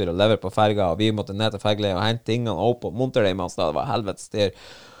hente utstyr og levere på ferga, og vi måtte ned til fergeleie og hente tingene opp og montere dem, det var helvetestyr.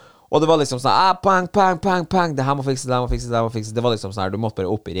 Og det var liksom sånn, pang, det her må fikse, det var liksom sånn her, du måtte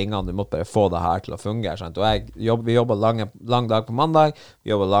bare opp i ringene, du måtte bare få det her til å fungere, sant? Og vi jobbet lang dag på mandag,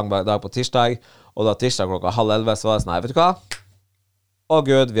 vi jobbet lang dag på tirsdag, og da tirsdag klokka 10:30, så var det sånn her, vet du hva? Å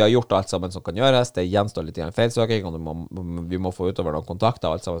Gud, vi har gjort alt sammen som kan gjøres, det gjenstår litt igjen feilsøking, og vi må få utover noen kontakter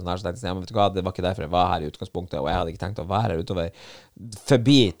og alt sammen sånn her, så tenkte jeg, men vet du hva, det var ikke derfor jeg var her i utgangspunktet, og jeg hadde ikke tenkt å være her utover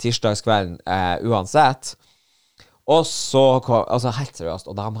forbi tirsdagskvelden uansett. Og så, altså helt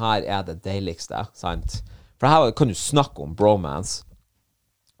seriøst, og den her det deiligste, sant? For her kan du snakke om bromance.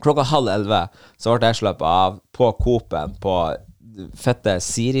 Klokka 10:30 så ble jeg sluppet av på Coop-en på fette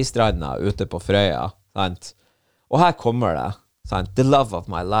Siri-stranda ute på Frøya, sant? Og her kommer det, sant? The love of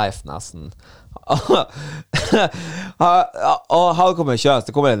my life, nesten. Og han kommer kjøres,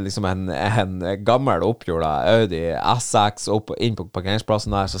 det kommer liksom en gammel oppgjorda Audi S6 inn på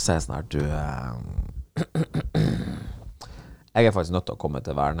parkeringsplassen der, så sier jeg sånn her, jeg faktisk nødt til å komme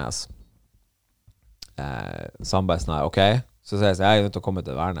til Værnes. Så han bare sånn her, ok? Så sier jeg nødt til å komme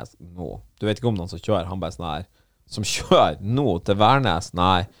til Værnes nå. Du vet ikke om noen som kjører, han bare sånn her, som kjører nå til Værnes?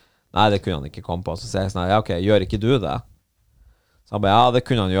 Nei, det kunne han ikke komme på. Så sier jeg sånn her, ja ok, gjør ikke du det? Så han bare, ja, det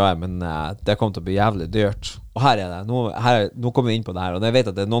kunne han gjøre, men det kom til å bli jævlig dyrt. Og her det, nå kommer vi inn på det her, og jeg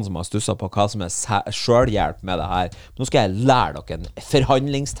vet at det noen som har stusset på hva som selvhjelp med det her. Nå skal jeg lære dere en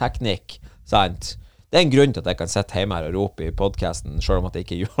forhandlingsteknikk, sant? Det en grunn til at jeg kan sitte hjemme her og rope i podcasten, selv om at jeg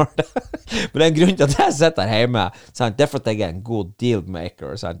ikke gjør det. Men det en grunn til at jeg sitter her hjemme, sant? Det for at jeg en god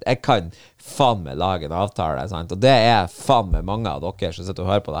dealmaker, sant? Jeg kan faen meg lage en avtale, sant? Og det faen meg mange av dere som sitter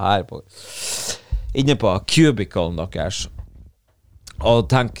og hører på det her inne på cubicalen deres. Og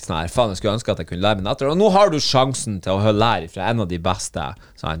tenk sånn her, faen, jeg skulle ønske at jeg kunne lære meg natter. Og nå har du sjansen til å lære fra en av de beste,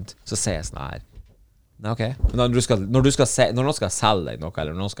 sant? Så sier jeg sånn her. Ok, når noen skal selge deg noe,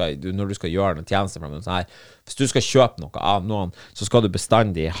 eller når du skal gjøre noen tjeneste for noen sånn her, hvis du skal kjøpe noe av noen, så skal du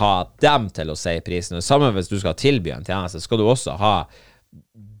bestandig ha dem til å si prisen. Og sammen hvis du skal tilby en tjeneste, så skal du også ha,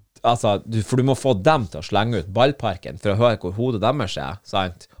 altså, for du må få dem til å slenge ut ballparken for å høre hvor hodet deres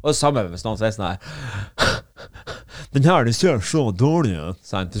sant? Og det samme hvis noen sier sånn her, den her, det ser så dårlig ut,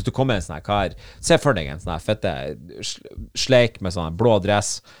 sant? Hvis du kommer i en sånn her kar, se for deg en sånn her fette sleik med sånn her blå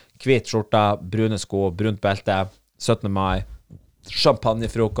dress, hvit skjorta, brune sko, brunt belte, 17. mai,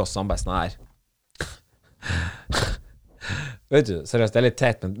 champagnefrokost, sånn bare sånn her. Vet du, seriøst, det litt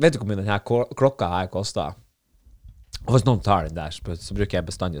teit, men vet du hvor mye denne klokka her koster? Og hvis noen tar den der, så bruker jeg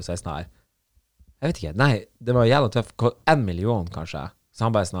bestandig å si sånn her. Jeg vet ikke, nei, det var jævla tøft, 1 million kanskje. Så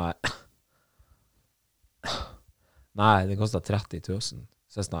han bare sånn her. Nei, det kostet 30 000.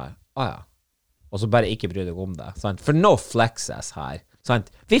 Så sånn her, ja. Og så bare ikke bry deg om det, sant? For no flexes her.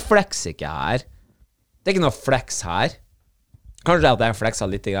 Sant? Vi flexer ikke her. Det ikke noe flex her. Kanskje at jeg flexer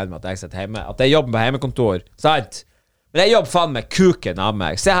litt med at jeg sitter hjemme, at jeg jobber på hjemmekontor, sant? Men jeg jobber faen med kuken av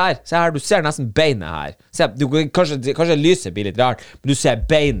meg. Se her, du ser nesten beinet her. Se, kanskje lyset blir litt rart, men du ser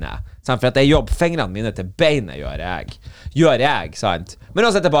beinet, sant? For at jeg jobber fingrene mine til beinet, gjør jeg, sant?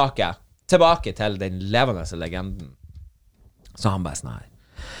 Men også tilbake til den levende legenden. Så han bare sånn her.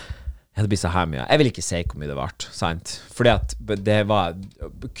 Det blir så her mye. Jeg vil ikke si hvor mye det ble, sant? Fordi at det var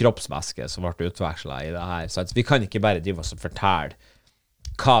kroppsvæske som ble utvekslet i det her, sant? Vi kan ikke bare drive oss og fortelle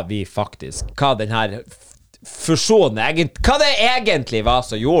hva den her fusjonen hva det egentlig var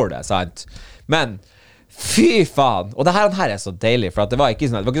som gjorde det, sant? Men fy faen, og det her så deilig, for at det var ikke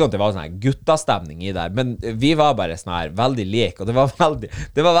sånn at det var sånn her guttastemning i der, men vi var bare sånn her veldig lik, og det var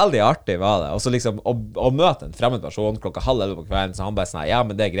veldig artig, var det. Og så liksom, å møte en fremmed person klokka 10:30 på kvelden, så han bare sånn her, ja,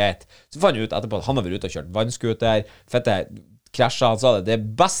 men det greit. Så fant jeg ut etterpå at han har vært ute og kjørt vannskuter, fette krasja, han sa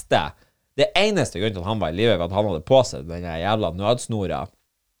det eneste grunnen til at han var i livet var at han hadde på seg den jævla nødsnora.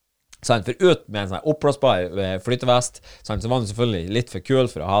 Sånn, for ut med en sånn oppblåsbar flytevest, sånn, så var han selvfølgelig litt for kul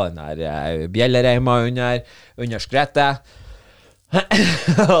for å ha den der bjellereima under skrettet.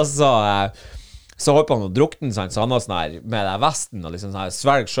 Og så holdt han og drukten, sånn, så han var sånn her med den vesten og liksom sånn her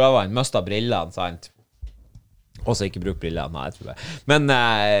svelg sjøvann, møsta brillene, sant? Også ikke bruk brillene, nei, tror jeg. Men,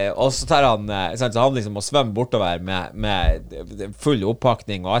 og så tar han, så han liksom må svømme bortover med full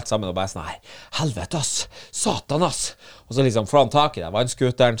oppakning og alt sammen, og bare sånn her, helvete ass, satan ass. Og så liksom får han tak i det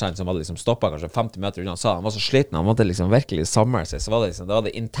vannskuteren, som hadde liksom stoppet kanskje 50 meter unna, så han var så sliten, han måtte liksom virkelig samle seg, så var det liksom, det var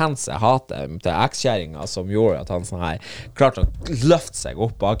det intense hatet til ekskjæringen som gjorde at han sånn her klarte å løfte seg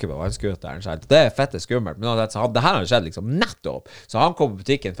opp bak på vannskuteren, det fette skummelt, men så det her har skjedd liksom nettopp, så han kom på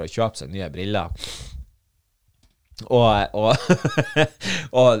butikken for å kjøpe seg nye briller, og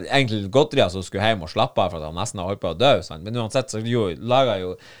egentlig godterier som skulle hjem og slappe av for at han nesten har holdt på å dø, sant? Men uansett så gjør jeg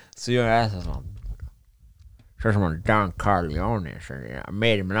sånn som han Don Corleone, so I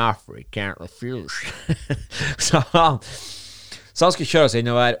made him an offer he can't refuse. så han skulle kjøre oss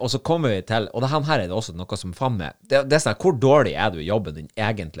innover, og så kommer vi til, og det her det også noe som faen med, det sånn, hvor dårlig du i jobben din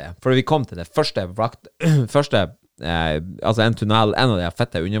egentlig? For vi kom til det første altså en tunnel, en av de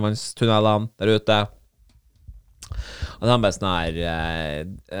fette undervannstunnelene der ute, og han bare sånn her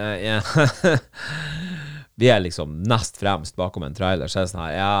ja. Vi liksom nest fremst bakom en trailer, så sånn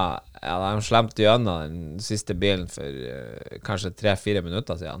her, ja, de slemte gjennom den siste bilen for kanskje 3-4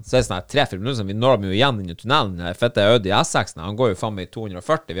 minutter siden. Så sånn her, 3-4 minutter siden, vi når dem jo igjen inn i tunnelen, den fette Audi S6, han går jo faen med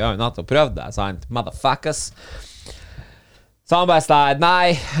 240, vi har jo nettopp prøvd det, sant? Motherfuckers. Så han bare sånn her, nei,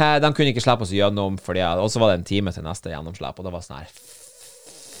 de kunne ikke slippe oss gjennom, og så var det en time til neste gjennomslipp, og det var sånn her,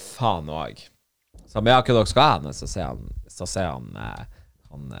 faen også. Så han bare, ja, hva dere skal henne? Så ser han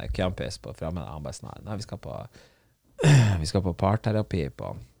Krampis på fremme, han bare sånn, nei, vi skal på parterapi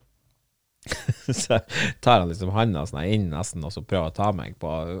på så tar han liksom handa sånn inn nesten, og så prøver å ta meg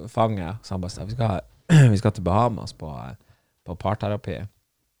på fanget, så han bare sånn, vi skal til Bahamas på parterapi,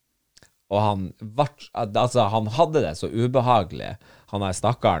 og han hadde det så ubehagelig, han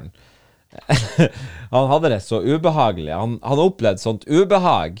stakkaren han hadde det så ubehagelig, han opplevde sånt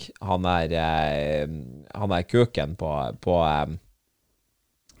ubehag, han kuken på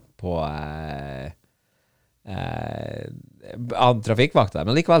trafikkvakta,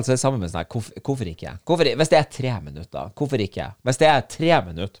 men likevel så det samme med sånn her, hvorfor ikke? Hvis det 3 minutter, hvorfor ikke? Hvis det 3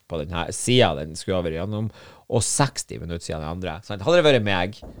 minutter på denne siden den skulle over gjennom, og 60 minutter siden den andre, sant? Hadde det vært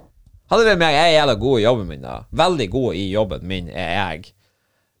meg, jeg jævla god i jobben min da, veldig god i jobben min jeg.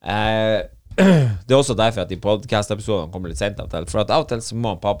 Det også derfor at de podcast-episodene kommer litt sent av til, for at av og til så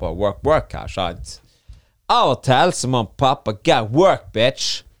må pappa work her, sant? Av og til så må pappa get work,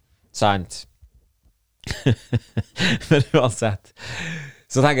 bitch, sant? Men uansett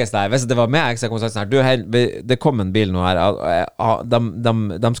så tenker jeg sånn, hvis det var meg så jeg kom sånn her, det kom en bil nå her,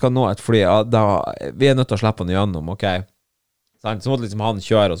 de skal nå et fly, vi nødt til å slippe han igjennom, ok? Sant? Så måtte liksom han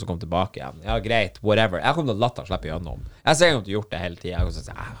kjøre og så komme tilbake igjen. Ja, greit, whatever. Jeg kommer til å latte å slippe gjennom. Jeg ser ikke om du har gjort det hele tiden. Jeg kommer til å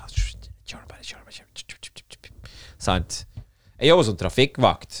si, kjør bare. Sant? Jeg jobber som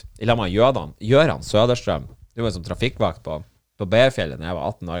trafikkvakt. Jeg la meg Gjøran Søderstrøm. Jeg jobber som trafikkvakt på Beierfjellet når jeg var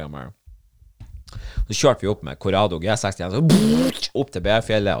 18 år gammel. Så kjørte vi opp med Corrado G60 så opp til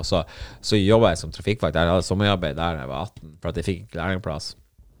Beierfjellet, og så jobbet jeg som trafikkvakt. Jeg hadde sommerarbeid der når jeg var 18, for at jeg fikk ikke lærlingplass.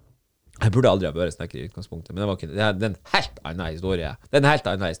 Jeg burde aldri ha vært snekker i utgangspunktet, men det er en helt annen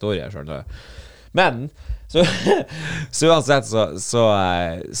historie. Skjønner du. Men, så uansett, så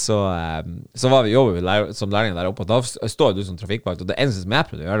var vi jobber som lærling der oppe, og da står du som trafikkvakt, og det eneste som jeg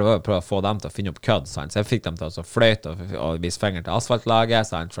prøvde å gjøre, det var å prøve å få dem til å finne opp kødd, sant? Så jeg fikk dem til å fløyte og vise fingeren til asfaltlaget,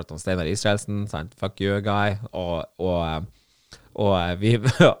 sant? For at han Steinar Israelsen, sant? Fuck you, guy,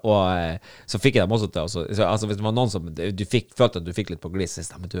 så fikk jeg dem også til altså hvis det var noen som følte at du fikk litt på gliss,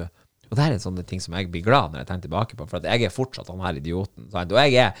 så men du, og det her er sånne ting som jeg blir glad når jeg tenker tilbake på, for at jeg er fortsatt han her idioten, sant? Og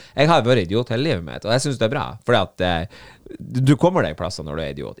jeg har vært idiot hele livet mitt, og jeg synes det er bra, for at du kommer deg i plasser når du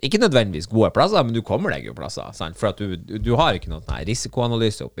er idiot, ikke nødvendigvis gode plasser, men du kommer deg jo i plasser, sant? For at du har ikke noen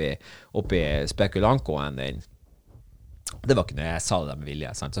risikoanalyse oppi spekulankoen din. Det var ikke når jeg sa det med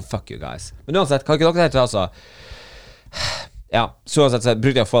vilje, sant? Så fuck you guys. Men uansett, kan ikke dere til altså Ja, så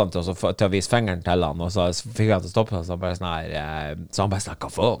brukte jeg å få dem til å vise fingeren til han, og så fikk jeg han til å stoppe, så han bare sånn her, så han bare sånn, hva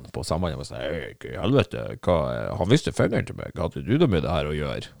faen på sambandet, og så helvete, han viste fingeren til meg, hva hadde du da med det her å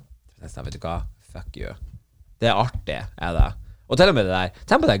gjøre? Så jeg vet du hva, fuck you. Det artig, det. Og til og med det der,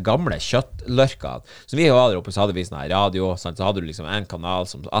 tenk på de gamle kjøttlørkene, så vi var der oppe, så hadde vi sånn her radio, så hadde du liksom en kanal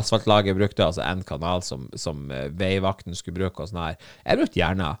som asfaltlaget brukte, altså en kanal som veivakten skulle bruke, og sånn her. Jeg brukte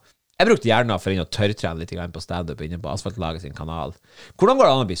gjerne for inn å tørrtrene litt på stand-up inne på asfaltlaget sin kanal. Hvordan går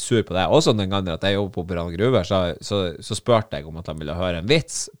det an å bli sur på det? Også den gangen at jeg jobbet på Operan Gruver, så spørte jeg om at han ville høre en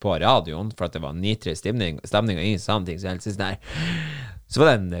vits på radioen, for at det var nitrig stemning og ingen samme ting, så helt synes der. Så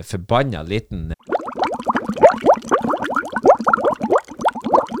var det en forbannet liten...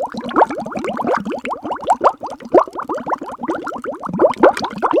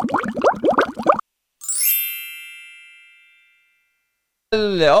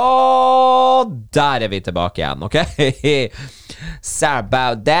 der vi tilbake igjen, ok? Sorry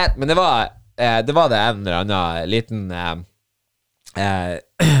about that. Men det var det en eller annen liten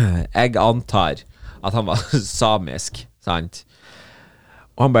jeg antar at han var samisk, sant?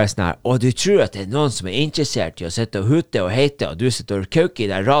 Og han bare sånn her, og du tror at det noen som interessert i å sitte og hute og heite, og du sitter og kauker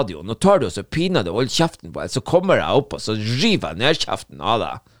i den radioen, og tar du og så piner du og holder kjeften på deg, så kommer jeg opp og så river jeg ned kjeften av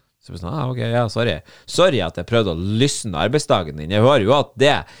deg. Så sånn, ok, ja, sorry at jeg prøvde å lysne arbeidsdagen din. Jeg hører jo at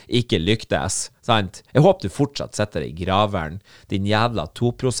det ikke lyktes, sant? Jeg håper du fortsatt sitter i graveren, din jævla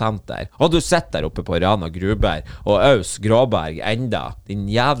 2%-er. Og du sitter der oppe på Rana Gruber og Aus Gråberg enda, din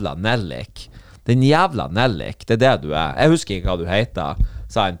jævla Nellik. Din jævla Nellik, det det du Jeg husker ikke hva du heter,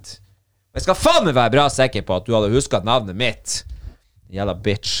 sant? Jeg skal faen meg være bra sikker på at du hadde husket navnet mitt. Jævla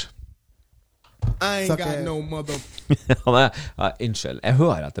bitch. I ain't got no mother... Unnskyld, jeg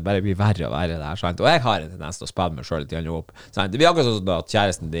hører at det bare blir verre og verre det her, sant? Og jeg har en tendens til å spille meg selv litt igjen opp, sant? Det blir akkurat sånn at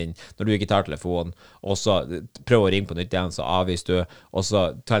kjæresten din, når du ikke tar telefonen, og så prøver å ringe på nytt igjen, så avviser du, og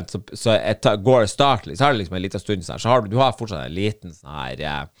så går det start, så har det liksom en liten stund sånn, så har du har fortsatt en liten sånn her,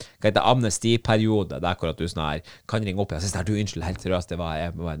 hva heter amnestiperiode, der hvor at du sånn her, kan ringe opp, jeg synes du, unnskyld, helt seriøst, det var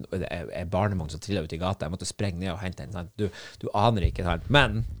en barnemang som trillet ut i gata, jeg måtte sprenge ned og hente den, sant? Du aner ikke, sant?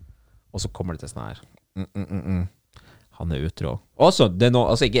 Men og så kommer det til sånn her han utro også, det er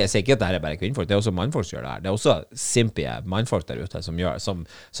altså jeg sier ikke at dette er bare kvinnfolk, det er også mannfolk som gjør det her, det er også simpige mannfolk der ute som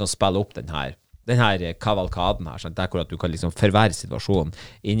spiller opp den her kavalkaden her, sånn, der hvor at du kan liksom forverre situasjonen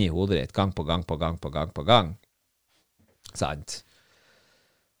inni hodet ditt gang på gang sant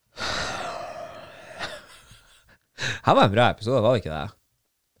her var en bra episode, var det ikke det?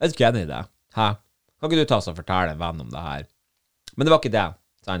 Jeg er ikke enig i det kan ikke du ta oss og fortelle en venn om det her men det var ikke det,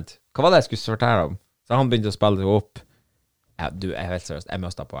 sant? Hva var det jeg skulle fortelle om? Så han begynte å spille det opp. Ja, du, jeg er helt seriøst. Jeg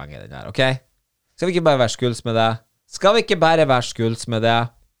mistet poenget i den her, ok? Skal vi ikke bare være skulds med det? Skal vi ikke bare være skulds med det?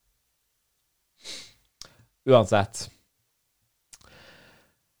 Uansett.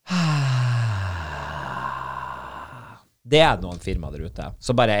 Det er noen firma der ute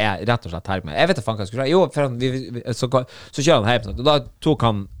så bare er rett og slett her med. Jeg vet ikke hva jeg skulle si. Jo, for så kjører han hjem, og da tok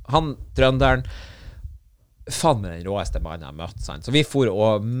han trønderen faen med den råeste mannen jeg har møtt, sant? Så vi for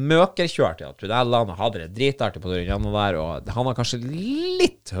og møkerkjørte i tunnelene og hadde det dritartig på den gjennom der, og han har kanskje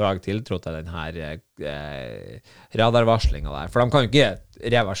litt høy tiltro til den her radarvarslingen der, for de kan jo ikke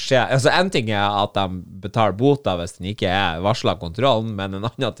reversere, altså en ting er at de betaler bota hvis den ikke er varslet kontrollen, men en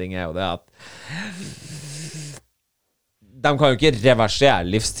annen ting er jo det at de kan jo ikke reversere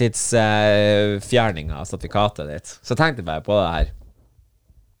livstidsfjerning av sertifikatet ditt, så tenkte jeg bare på det her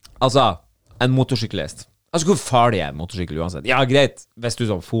altså, en motorsyklist altså, hvor farlig er en motorsykkel uansett? Ja, greit, hvis du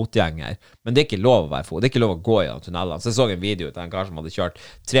er sånn fotgjenger, men det er ikke lov å være det er ikke lov å gå i den tunnelen. Så jeg så en video til en kar som hadde kjørt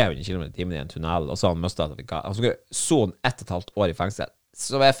 300 km i timen i en tunnel, og så han mistet sertifikat. Han skulle sånn 1,5 år i fengsel.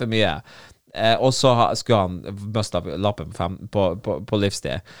 Så er for mye. Og så skulle han mistet lappen på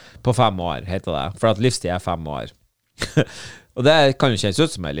livstid. På 5 år, heter det. For at livstid er 5 år. Og det kan jo kjennes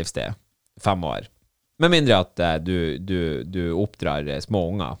ut som en livstid. 5 år. Med mindre at du oppdrar små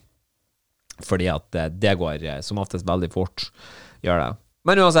unger. Fordi at det går som oftest veldig fort gjør det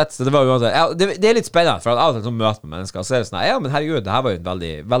men uansett, så det var uansett ja, det er litt spennende for at av og til så møter man mennesker og så er det sånn ja, men herregud, det her var jo en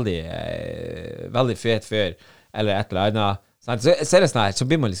veldig fet fyr eller et eller annet så er det sånn her, så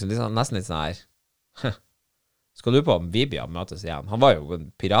blir man liksom nesten litt sånn her skal du på om Vibia møtes igjen han var jo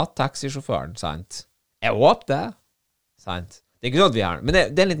en pirattaxisjåføren, sant jeg håper det, sant det er ikke sånn at vi har, men det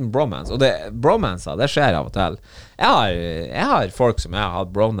er en liten bromance og bromancer, det skjer av og til jeg har folk som jeg har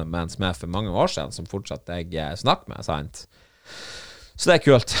hatt bromance med for mange år siden som fortsatt jeg snakker med, sant så det er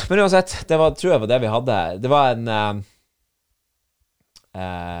kult, men uansett tror jeg var det vi hadde, det var en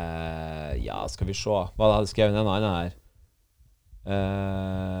ja, skal vi se hva hadde jeg skrevet en annen her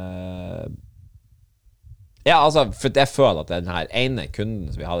Ja, altså, for jeg føler at den her ene kunden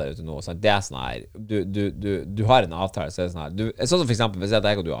som vi har der ute nå, så det sånn her, du har en avtale, så det sånn her, sånn som for eksempel, hvis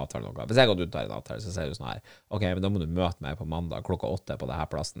jeg og du avtaler noe, hvis jeg og du tar en avtale, så sier du sånn her, ok, men da må du møte meg på mandag klokka 8 på denne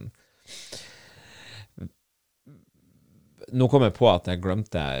plassen. Nå kom jeg på at jeg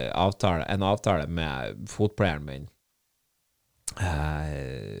glemte en avtale med fotplayeren min.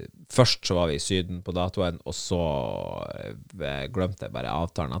 Først så var vi I Syden på datoen, og så glemte jeg bare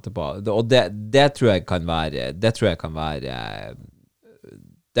avtalen etterpå. Og det tror jeg kan være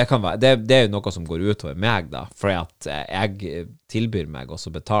det jo noe som går utover meg da, for at jeg tilbyr meg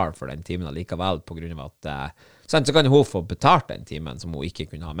også betale for den timen likevel, på grunn av at så kan hun få betalt den timen som hun ikke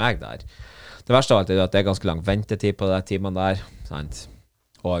kunne ha meg der. Det verste av alt at det ganske lang ventetid på de timene der, sant?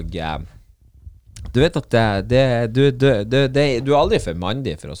 Og du vet at du aldri for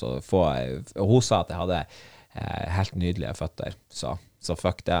mandig for å få, og hun sa at jeg hadde helt nydelige føtter, så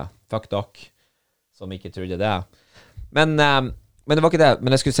fuck det, fuck dere som ikke trodde det. Men det var ikke det,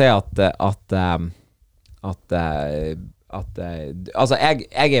 men jeg skulle si altså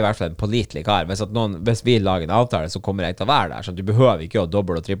jeg I hvert fall en pålitelig kar. Hvis vi lager en avtale, så kommer jeg til å være der, så du behøver ikke å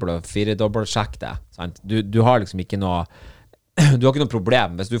dobbelt og trippel og firedobbelt sjekke det, sant? Du har liksom ikke noe du har ikke noe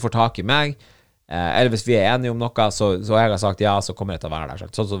problem hvis du får tak I meg, eller hvis vi enige om noe, så jeg har sagt ja, så kommer jeg til å være der,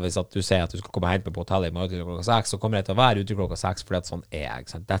 sant? Sånn som hvis at du sier at du skal komme og hente meg på hotellet I morgen til klokka 6, så kommer jeg til å være ute klokka 6, fordi at sånn jeg,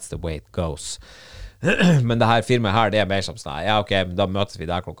 sant? That's the way it goes. Men det her firmaet her, det mer som sånn, ja ok, da møtes vi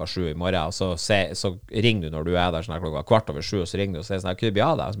der klokka 7 I morgen, og så ringer du når du der sånn her klokka 7:15, og så ringer du og sier sånn her, kunne vi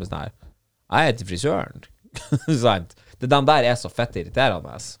ha deg? Og så sånn her, jeg til frisøren. Sant? Det den der så fett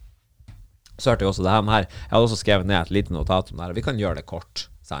irriterende. Så hørte jeg også det her, jeg hadde også skrevet ned et lite notat om det her, og vi kan gjøre det kort,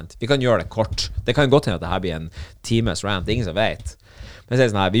 sant? Vi kan gjøre det kort. Det kan godt hende at det her blir en times rant, ingen som vet. Men jeg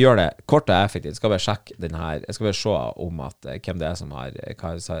sier sånn her, vi gjør det kort og effektivt, skal bare sjekke den her, jeg skal bare se om at hvem det som har,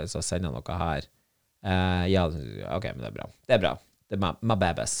 så sender noe her. Ja, ok, men det bra. Det bra. Det my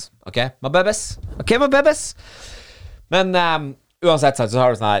babies. Ok, my babies. Men uansett så har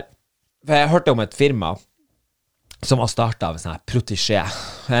du sånn her, for jeg hørte om et firma som har startet av en sånn her protégé,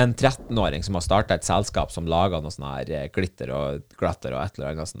 en 13-åring som har startet et selskap som lager noe sånn her glitter og glatter og et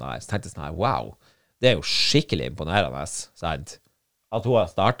eller annet sånn her. Så tenkte jeg sånn her, wow, det jo skikkelig imponerende, sant? At hun har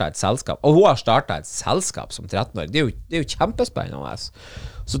startet et selskap, og hun har startet et selskap som 13-åring, det jo kjempespennende.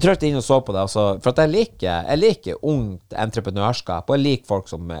 Så trøtte jeg inn og så på det, for at jeg liker ungt entreprenørskap, og jeg liker folk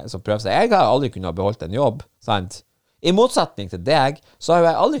som prøver seg. Jeg har aldri kunnet beholdt en jobb, sant? I motsetning til deg, så har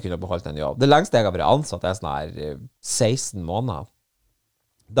jeg aldri kunnet beholdt en jobb. Det lengste jeg har vært ansatt sånn her 16 måneder.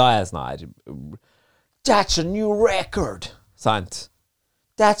 Da sånn her, that's a new record, sant?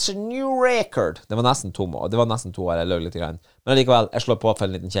 That's a new record. Det var nesten 2 år. Det var nesten 2 år, jeg løg litt grann. Men likevel, jeg slår på for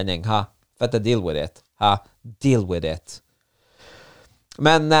en liten kjenning. Fett deal with it. Deal with it.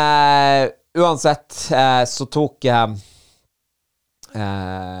 Men uansett, så tok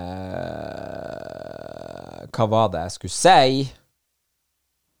hva var det jeg skulle si?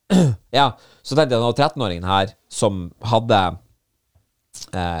 Ja, så tenkte jeg, nå 13-åringen her, som hadde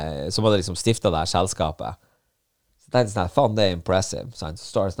liksom stiftet det her selskapet, så tenkte jeg sånn, faen, det impressive. Så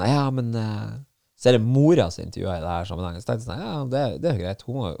står det sånn, ja, men så det mora sin intervjuet I det her sammenhenget. Så tenkte jeg sånn, ja, det jo greit.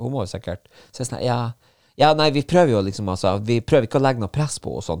 Hun må jo sikkert så sånn, ja, nei, vi prøver jo liksom, altså, vi prøver ikke å legge noe press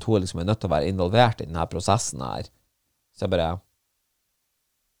på henne, sånn at hun liksom nødt til å være involvert I denne prosessen her. Så jeg bare,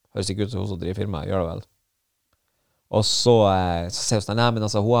 høres ikke ut som hun som driver firmaet, gjør det vel? Og så sier hun sånn, nei, men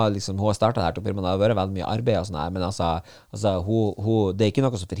altså, hun har startet her til firmaet, det har vært veldig mye arbeid og sånn her, men altså det ikke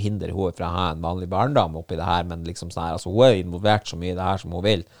noe som forhindrer hun fra å ha en vanlig barndom oppi det her, men liksom sånn her, altså, hun involvert så mye I det her som hun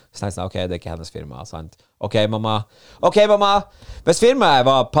vil. Så tenkte jeg, ok, det ikke hennes firma, sant? Ok, mamma, hvis firmaet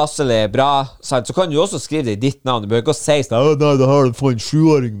var passelig bra, sant, så kan du også skrive det I ditt navn. Du bør ikke si sånn, nei, det har du fått en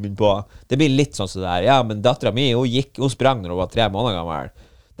 7-åring min på. Det blir litt sånn så der, ja, men datteren min, hun sprang når hun var 3 måneder gammel.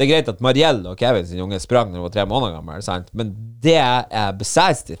 Det greit at Marielle og Kevin sin unge sprang når hun var 3 måneder gammel, sant? Men det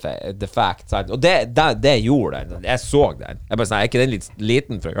besides the fact, sant? Og det gjorde den. Jeg så den. Jeg bare sånn, ikke den litt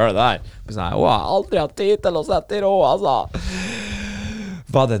liten for å gjøre det der? Jeg bare sånn, jeg har aldri hatt tid til å sette I råd, altså.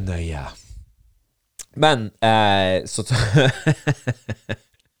 Var det nøye? Men, så...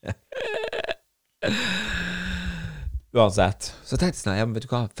 Uansett, så tenkte jeg sånn, ja, men vet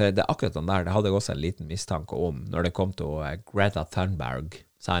du hva, for det akkurat den der, det hadde jeg også en liten mistanke om når det kom til Greta Thunberg,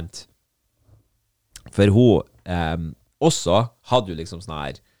 sant? For hun også hadde jo liksom sånn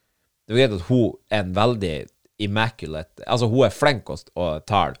her, det var greit at hun en veldig immaculate, altså hun flink å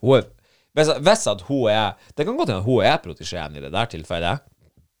tale, hvis at hun det kan godt hende at hun protégéen I det der tilfellet,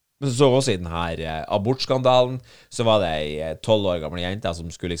 Men så også i den her abortskandalen, så var det en 12 år gammel jente som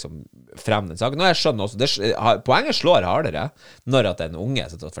skulle liksom fremme den saken. Og jeg skjønner også, poenget slår hardere når at en unge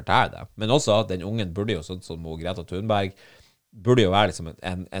sitter og forteller det. Men også at den ungen burde jo, sånn som Greta Thunberg, burde jo være liksom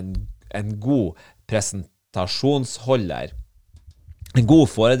en god presentasjonsholder, en god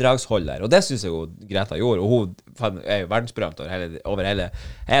foredragsholder, og det synes jeg jo Greta gjorde, og hun er jo verdensberømt over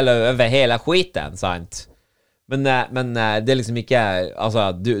hele skiten, sant? Men det er liksom ikke,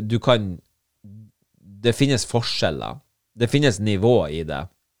 altså, du kan, det finnes forskjeller, det finnes nivå i det,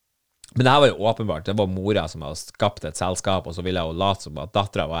 men det her var jo åpenbart, det var mora som hadde skapt et selskap, og så ville hun late som at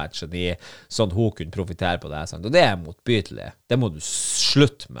datteren var et geni, sånn at hun kunne profitere på det, sant? Og det er motbytelig, det må du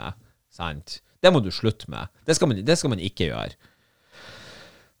slutte med, sant? Det må du slutte med, det skal man ikke gjøre.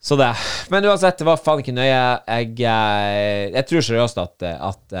 Så det, men uansett, det var faen ikke nøye. Jeg tror seriøst at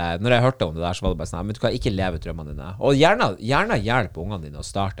når jeg hørte om det der, så var det bare sånn, men du kan ikke leve drømmene dine. Og gjerne hjelp ungene dine å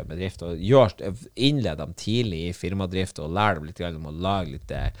starte en bedrift, og innled dem tidlig i firmadrift, og lær dem litt om å lage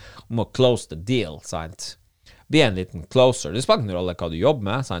litt, om å close the deal, sant? Bli en liten closer. Det spiller ingen rolle hva du jobber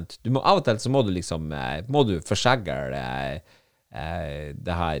med, sant? Av og til så må du liksom, må du forsegge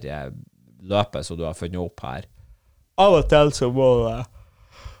det her løpet som du har funnet opp her. Av og til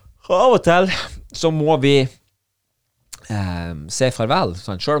så må vi si farvel,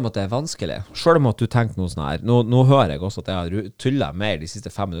 sant? Selv om at det er vanskelig, selv om at du tenker noe sånn her. Nå hører jeg også at jeg har tullet mer de siste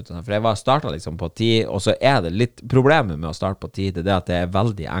 5 minuttene, for jeg startet liksom på 10, og så er det litt problemet med å starte på 10, det er at det er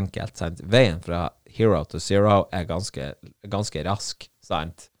veldig enkelt, sant? Veien fra hero to zero er ganske rask,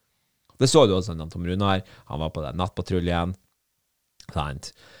 sant? Det så du også, Tom Runar, han var på den nattpatruljen,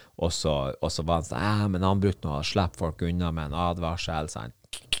 sant? Og så var han sånn, men han brukte noe å slippe folk unna med en advarsel, sant?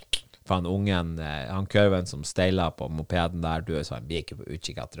 For han ungen, han køven som steiler på mopeden der, du er sånn, vi er ikke på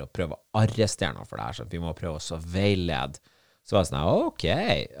utkikk etter å prøve å arrestere noe for det her, så vi må prøve å veilede. Så var jeg sånn, ok,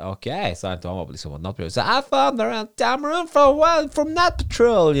 så han var liksom på nattpatruljen, så I found her and Cameron from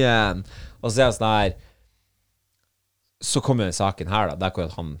nattpatruljen. Og så er han sånn her, så kommer saken her da, der hvor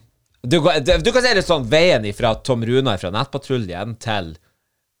han, du kan si det sånn, veien fra Tom Runar fra nattpatruljen til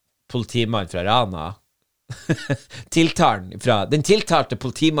politimann fra Rana, den tiltalte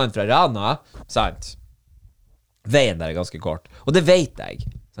politimannen fra Rana, sant? Veien der er ganske kort, og det vet jeg,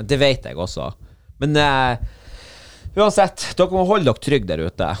 sant? Det vet jeg også, men uansett, dere må holde dere trygg der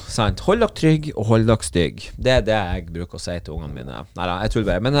ute, sant? Hold dere trygg og hold dere stygg, det er det jeg bruker å si til ungene mine. Neida, jeg tror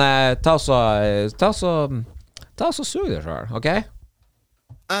bare, men ta så sug det selv, ok?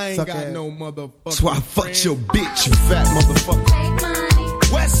 I ain't got no motherfucker. So I fucked your bitch, you fat motherfucker.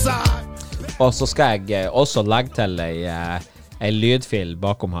 Westside. Og så skal jeg også legge til en lydfil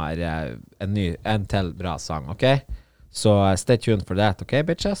bakom her, en til bra sang, ok? Så stay tuned for that, ok,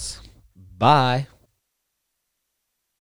 bitches? Bye!